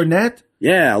can beverage. do Fernet?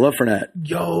 Yeah, I love Fernet.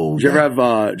 Yo. Did you ever have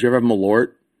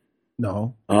Malort?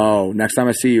 No. Oh, next time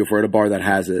I see you, if we're at a bar that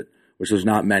has it, which there's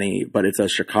not many, but it's a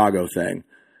Chicago thing,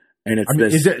 and it's I mean,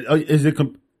 this. is it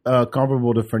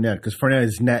comparable to Fernet? Because Fernet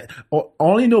is net. I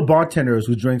only know bartenders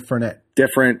who drink Fernet.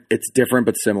 Different. It's different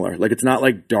but similar. Like it's not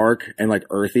like dark and like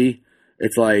earthy.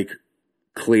 It's like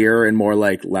clear and more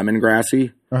like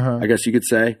lemongrassy, I guess you could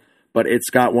say. But it's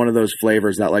got one of those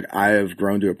flavors that like I have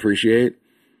grown to appreciate.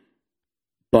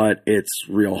 But it's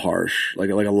real harsh. Like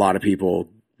a lot of people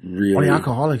really. Only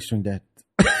alcoholics drink that.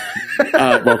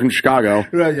 Welcome to Chicago.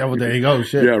 Yeah, well, there you go.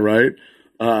 Shit. Yeah, right.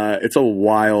 It's a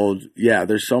wild. Yeah,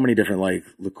 there's so many different like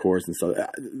liqueurs and stuff.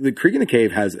 The Creek and the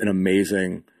Cave has an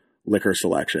amazing liquor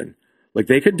selection. Like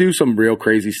they could do some real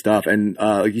crazy stuff. And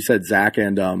like you said, Zach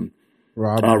and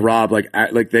Rob, like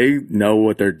they know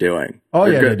what they're doing. Oh,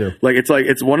 They're yeah, good. they do. Like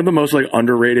it's one of the most like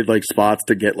underrated like spots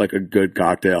to get like a good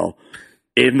cocktail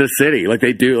in the city. Like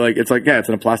they do. Like it's like it's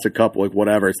in a plastic cup, like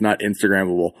whatever. It's not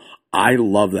Instagrammable. I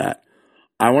love that.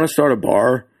 I want to start a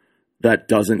bar that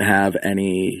doesn't have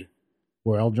any.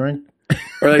 Well, drink.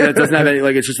 Or like it doesn't have any,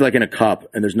 like it's just like in a cup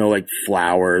and there's no like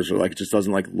flowers or like it just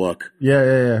doesn't like look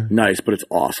Yeah. nice, but it's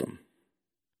awesome.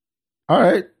 All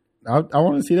right. I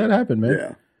want to see that happen, man.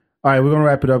 Yeah. All right, we're gonna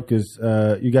wrap it up because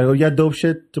you got dope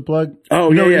shit to plug.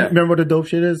 Oh, you yeah. Remember what the dope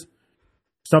shit is?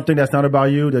 Something that's not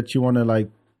about you that you want to like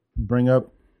bring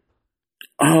up.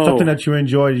 Something that you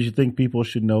enjoy that you think people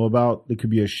should know about. It could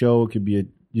be a show. It could be a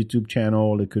YouTube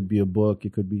channel. It could be a book.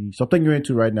 It could be something you're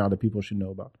into right now that people should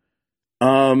know about.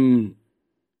 It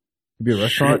could be a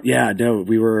restaurant. Yeah, no,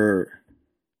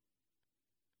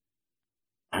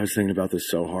 I was thinking about this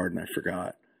so hard and I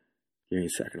forgot. Give me a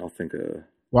second. I'll think of.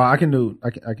 Well, I can do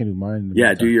mine.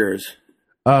 Yeah, do yours.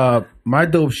 My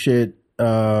dope shit.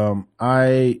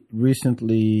 I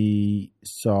recently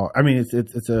saw. I mean,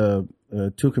 it's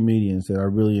two comedians that I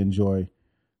really enjoy.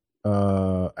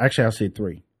 Actually, I'll say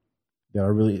three that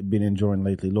I've really been enjoying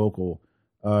lately. Local,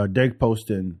 Deg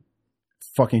Poston,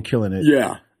 fucking killing it.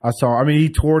 Yeah, I saw. I mean, he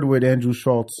toured with Andrew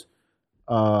Schultz,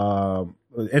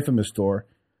 Infamous tour,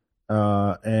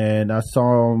 and I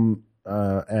saw him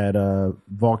at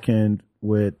Vulcan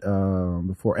with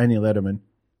before Annie Letterman.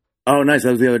 Oh, nice.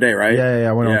 That was the other day, right? Yeah.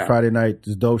 I went on Friday night.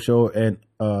 This dope show. And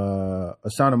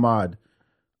Asana Ahmad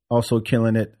also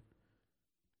killing it.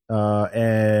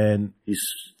 And he's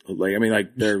like, I mean,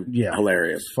 like they're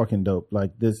hilarious. It's fucking dope.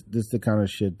 Like this is the kind of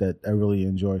shit that I really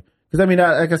enjoy. Because I mean,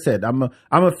 like I said, I'm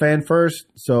a fan first,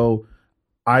 so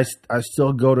I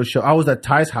still go to show. I was at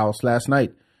Ty's house last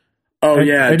night. Oh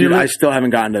and dude, I still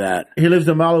haven't gotten to that. He lives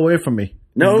a mile away from me.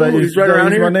 No, he's right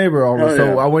around here. He's my neighbor almost.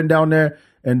 So I went down there.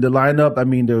 And the lineup, I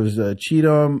mean, there was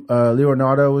Cheatham,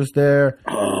 Leonardo was there,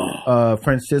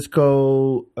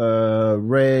 Francisco,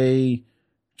 Ray,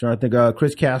 trying to think,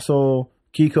 Chris Castle,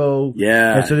 Kiko.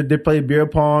 Yeah. And so they played beer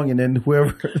pong, and then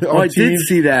whoever. I did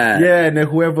see that. Yeah, and then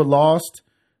whoever lost,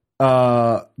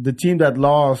 the team that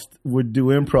lost would do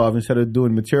improv instead of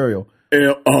doing material.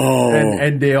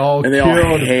 And they all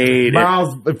hated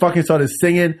Miles fucking started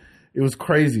singing. It was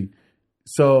crazy.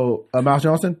 So, Miles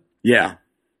Johnson? Yeah.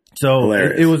 So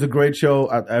it was a great show.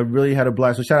 I really had a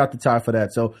blast. So shout out to Ty for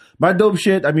that. So my dope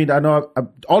shit. I mean, I know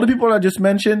all the people I just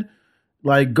mentioned.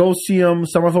 Like, go see them.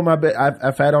 Some of them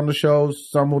I've had on the show.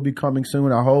 Some will be coming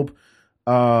soon, I hope.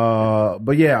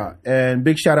 But yeah, and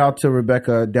big shout out to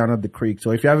Rebecca down at the Creek.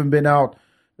 So if you haven't been out,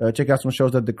 check out some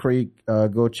shows at the Creek.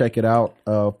 Go check it out.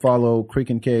 Follow Creek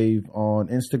and Cave on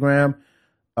Instagram.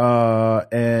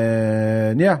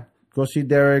 And yeah, go see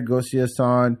Derek. Go see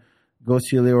Hassan. Go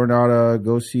see Leonardo.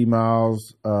 Go see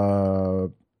Miles.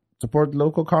 Support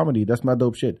local comedy. That's my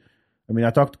dope shit. I mean,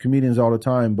 I talk to comedians all the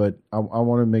time, but I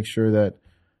want to make sure that,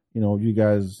 you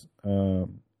guys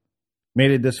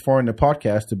made it this far in the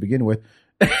podcast to begin with.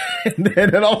 and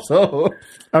then also,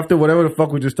 after whatever the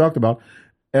fuck we just talked about.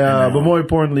 But more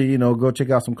importantly, go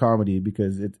check out some comedy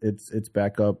because it's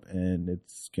back up and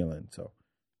it's killing. So,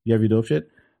 you have your dope shit?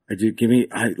 I do.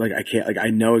 I can't, I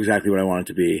know exactly what I want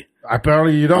it to be.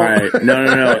 Apparently you don't. All right.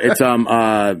 No. It's,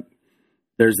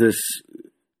 there's this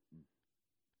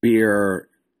beer,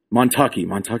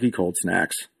 Montucky Cold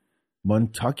Snacks.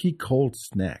 Montucky Cold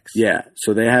Snacks. Yeah.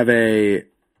 So they have a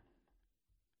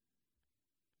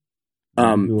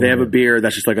beer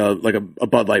that's just like a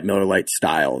Bud Light, Miller Lite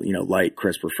style, light,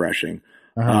 crisp, refreshing.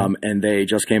 Uh-huh. And they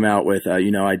just came out with, I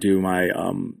do my,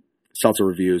 seltzer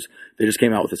reviews. They just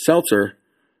came out with a seltzer.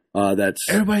 That's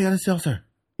everybody got a seltzer.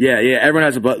 Yeah, everyone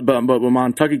has but what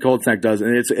Montucky Cold Snack does,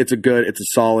 and it's a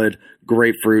solid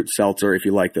grapefruit seltzer. If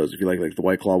you like those, if you like the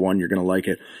White Claw one, you're gonna like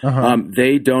it. Uh-huh.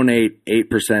 They donate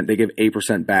 8%. They give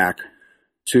 8% back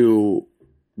to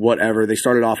whatever. They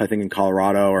started off, I think, in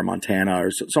Colorado or Montana or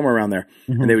somewhere around there,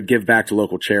 and they would give back to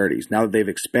local charities. Now that they've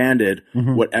expanded,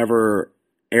 whatever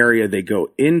area they go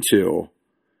into,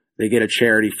 they get a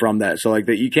charity from that. So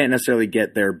you can't necessarily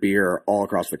get their beer all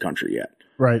across the country yet.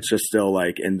 Right. It's just still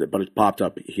but it's popped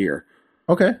up here.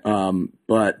 Okay.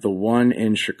 But the one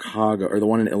in Chicago or the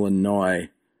one in Illinois,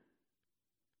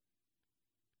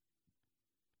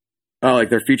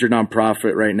 their featured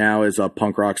nonprofit right now is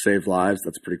Punk Rock Save Lives.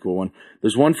 That's a pretty cool one.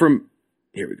 There's one from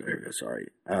here we go. Sorry,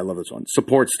 I love this one.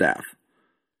 Support Staff.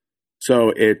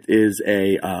 So it is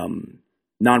a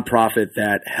nonprofit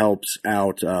that helps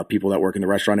out people that work in the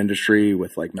restaurant industry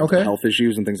with mental health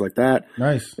issues and things like that.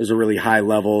 Nice. There's a really high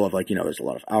level of there's a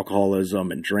lot of alcoholism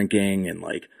and drinking and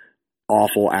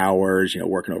awful hours,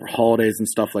 working over holidays and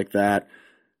stuff like that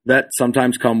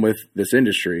sometimes come with this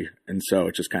industry. And so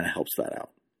it just kind of helps that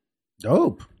out.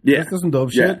 Dope. Yeah. That's some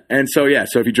dope shit. Yeah. And so,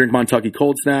 so if you drink Montucky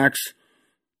Cold Snacks,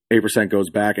 8% goes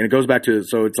back, and it goes back to,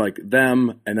 so it's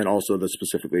them, and then also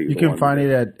specifically. You can find it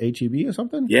at HEB or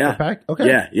something? Yeah. Pack? Okay.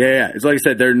 Yeah. It's like I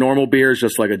said, their normal beer is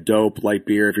just a dope light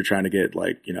beer if you're trying to get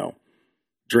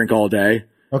drink all day.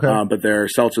 Okay. But their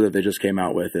seltzer that they just came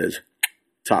out with is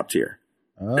top tier.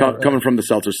 Oh, coming from the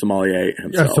seltzer sommelier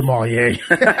himself. Yeah, sommelier.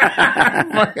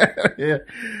 Yeah.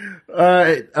 All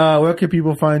right. Where can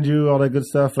people find you? All that good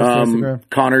stuff. Instagram.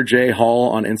 Conor J Hall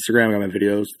on Instagram. I got my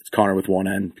videos. It's Conor with one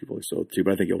N. People still two,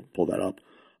 but I think you'll pull that up.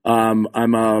 I'm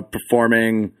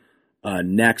performing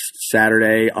next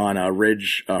Saturday on a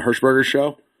Ridge Hirschberger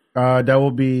show. That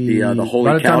will be the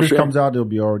Holy by the time Cow this show? comes out, it'll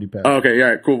be already passed. Oh, okay,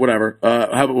 yeah, cool, whatever.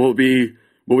 Will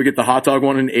we get the hot dog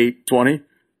one in 8:20?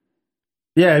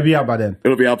 Yeah, it'll be out by then.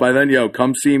 It'll be out by then. Yo,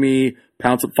 come see me,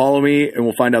 follow me, and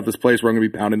we'll find out this place where I'm going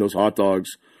to be pounding those hot dogs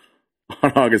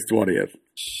on August 20th.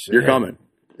 You're coming.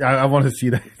 I want to see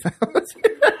that.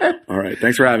 All right,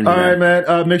 thanks for having me. All right,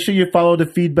 man. Make sure you follow the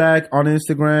feedback on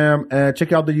Instagram and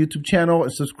check out the YouTube channel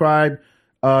and subscribe.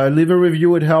 Leave a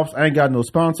review. It helps. I ain't got no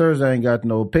sponsors. I ain't got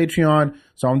no Patreon.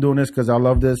 So I'm doing this because I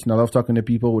love this and I love talking to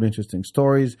people with interesting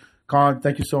stories. Con,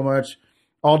 thank you so much.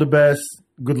 All the best.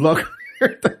 Good luck.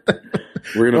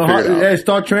 We're going to figure it out. Hey,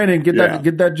 start training. Get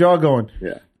that jaw going.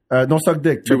 Yeah. Don't suck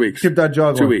dick. 2 weeks. Keep that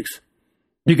jaw going. 2 weeks.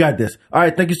 You got this. All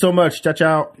right. Thank you so much. Ciao,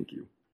 ciao. Thank you.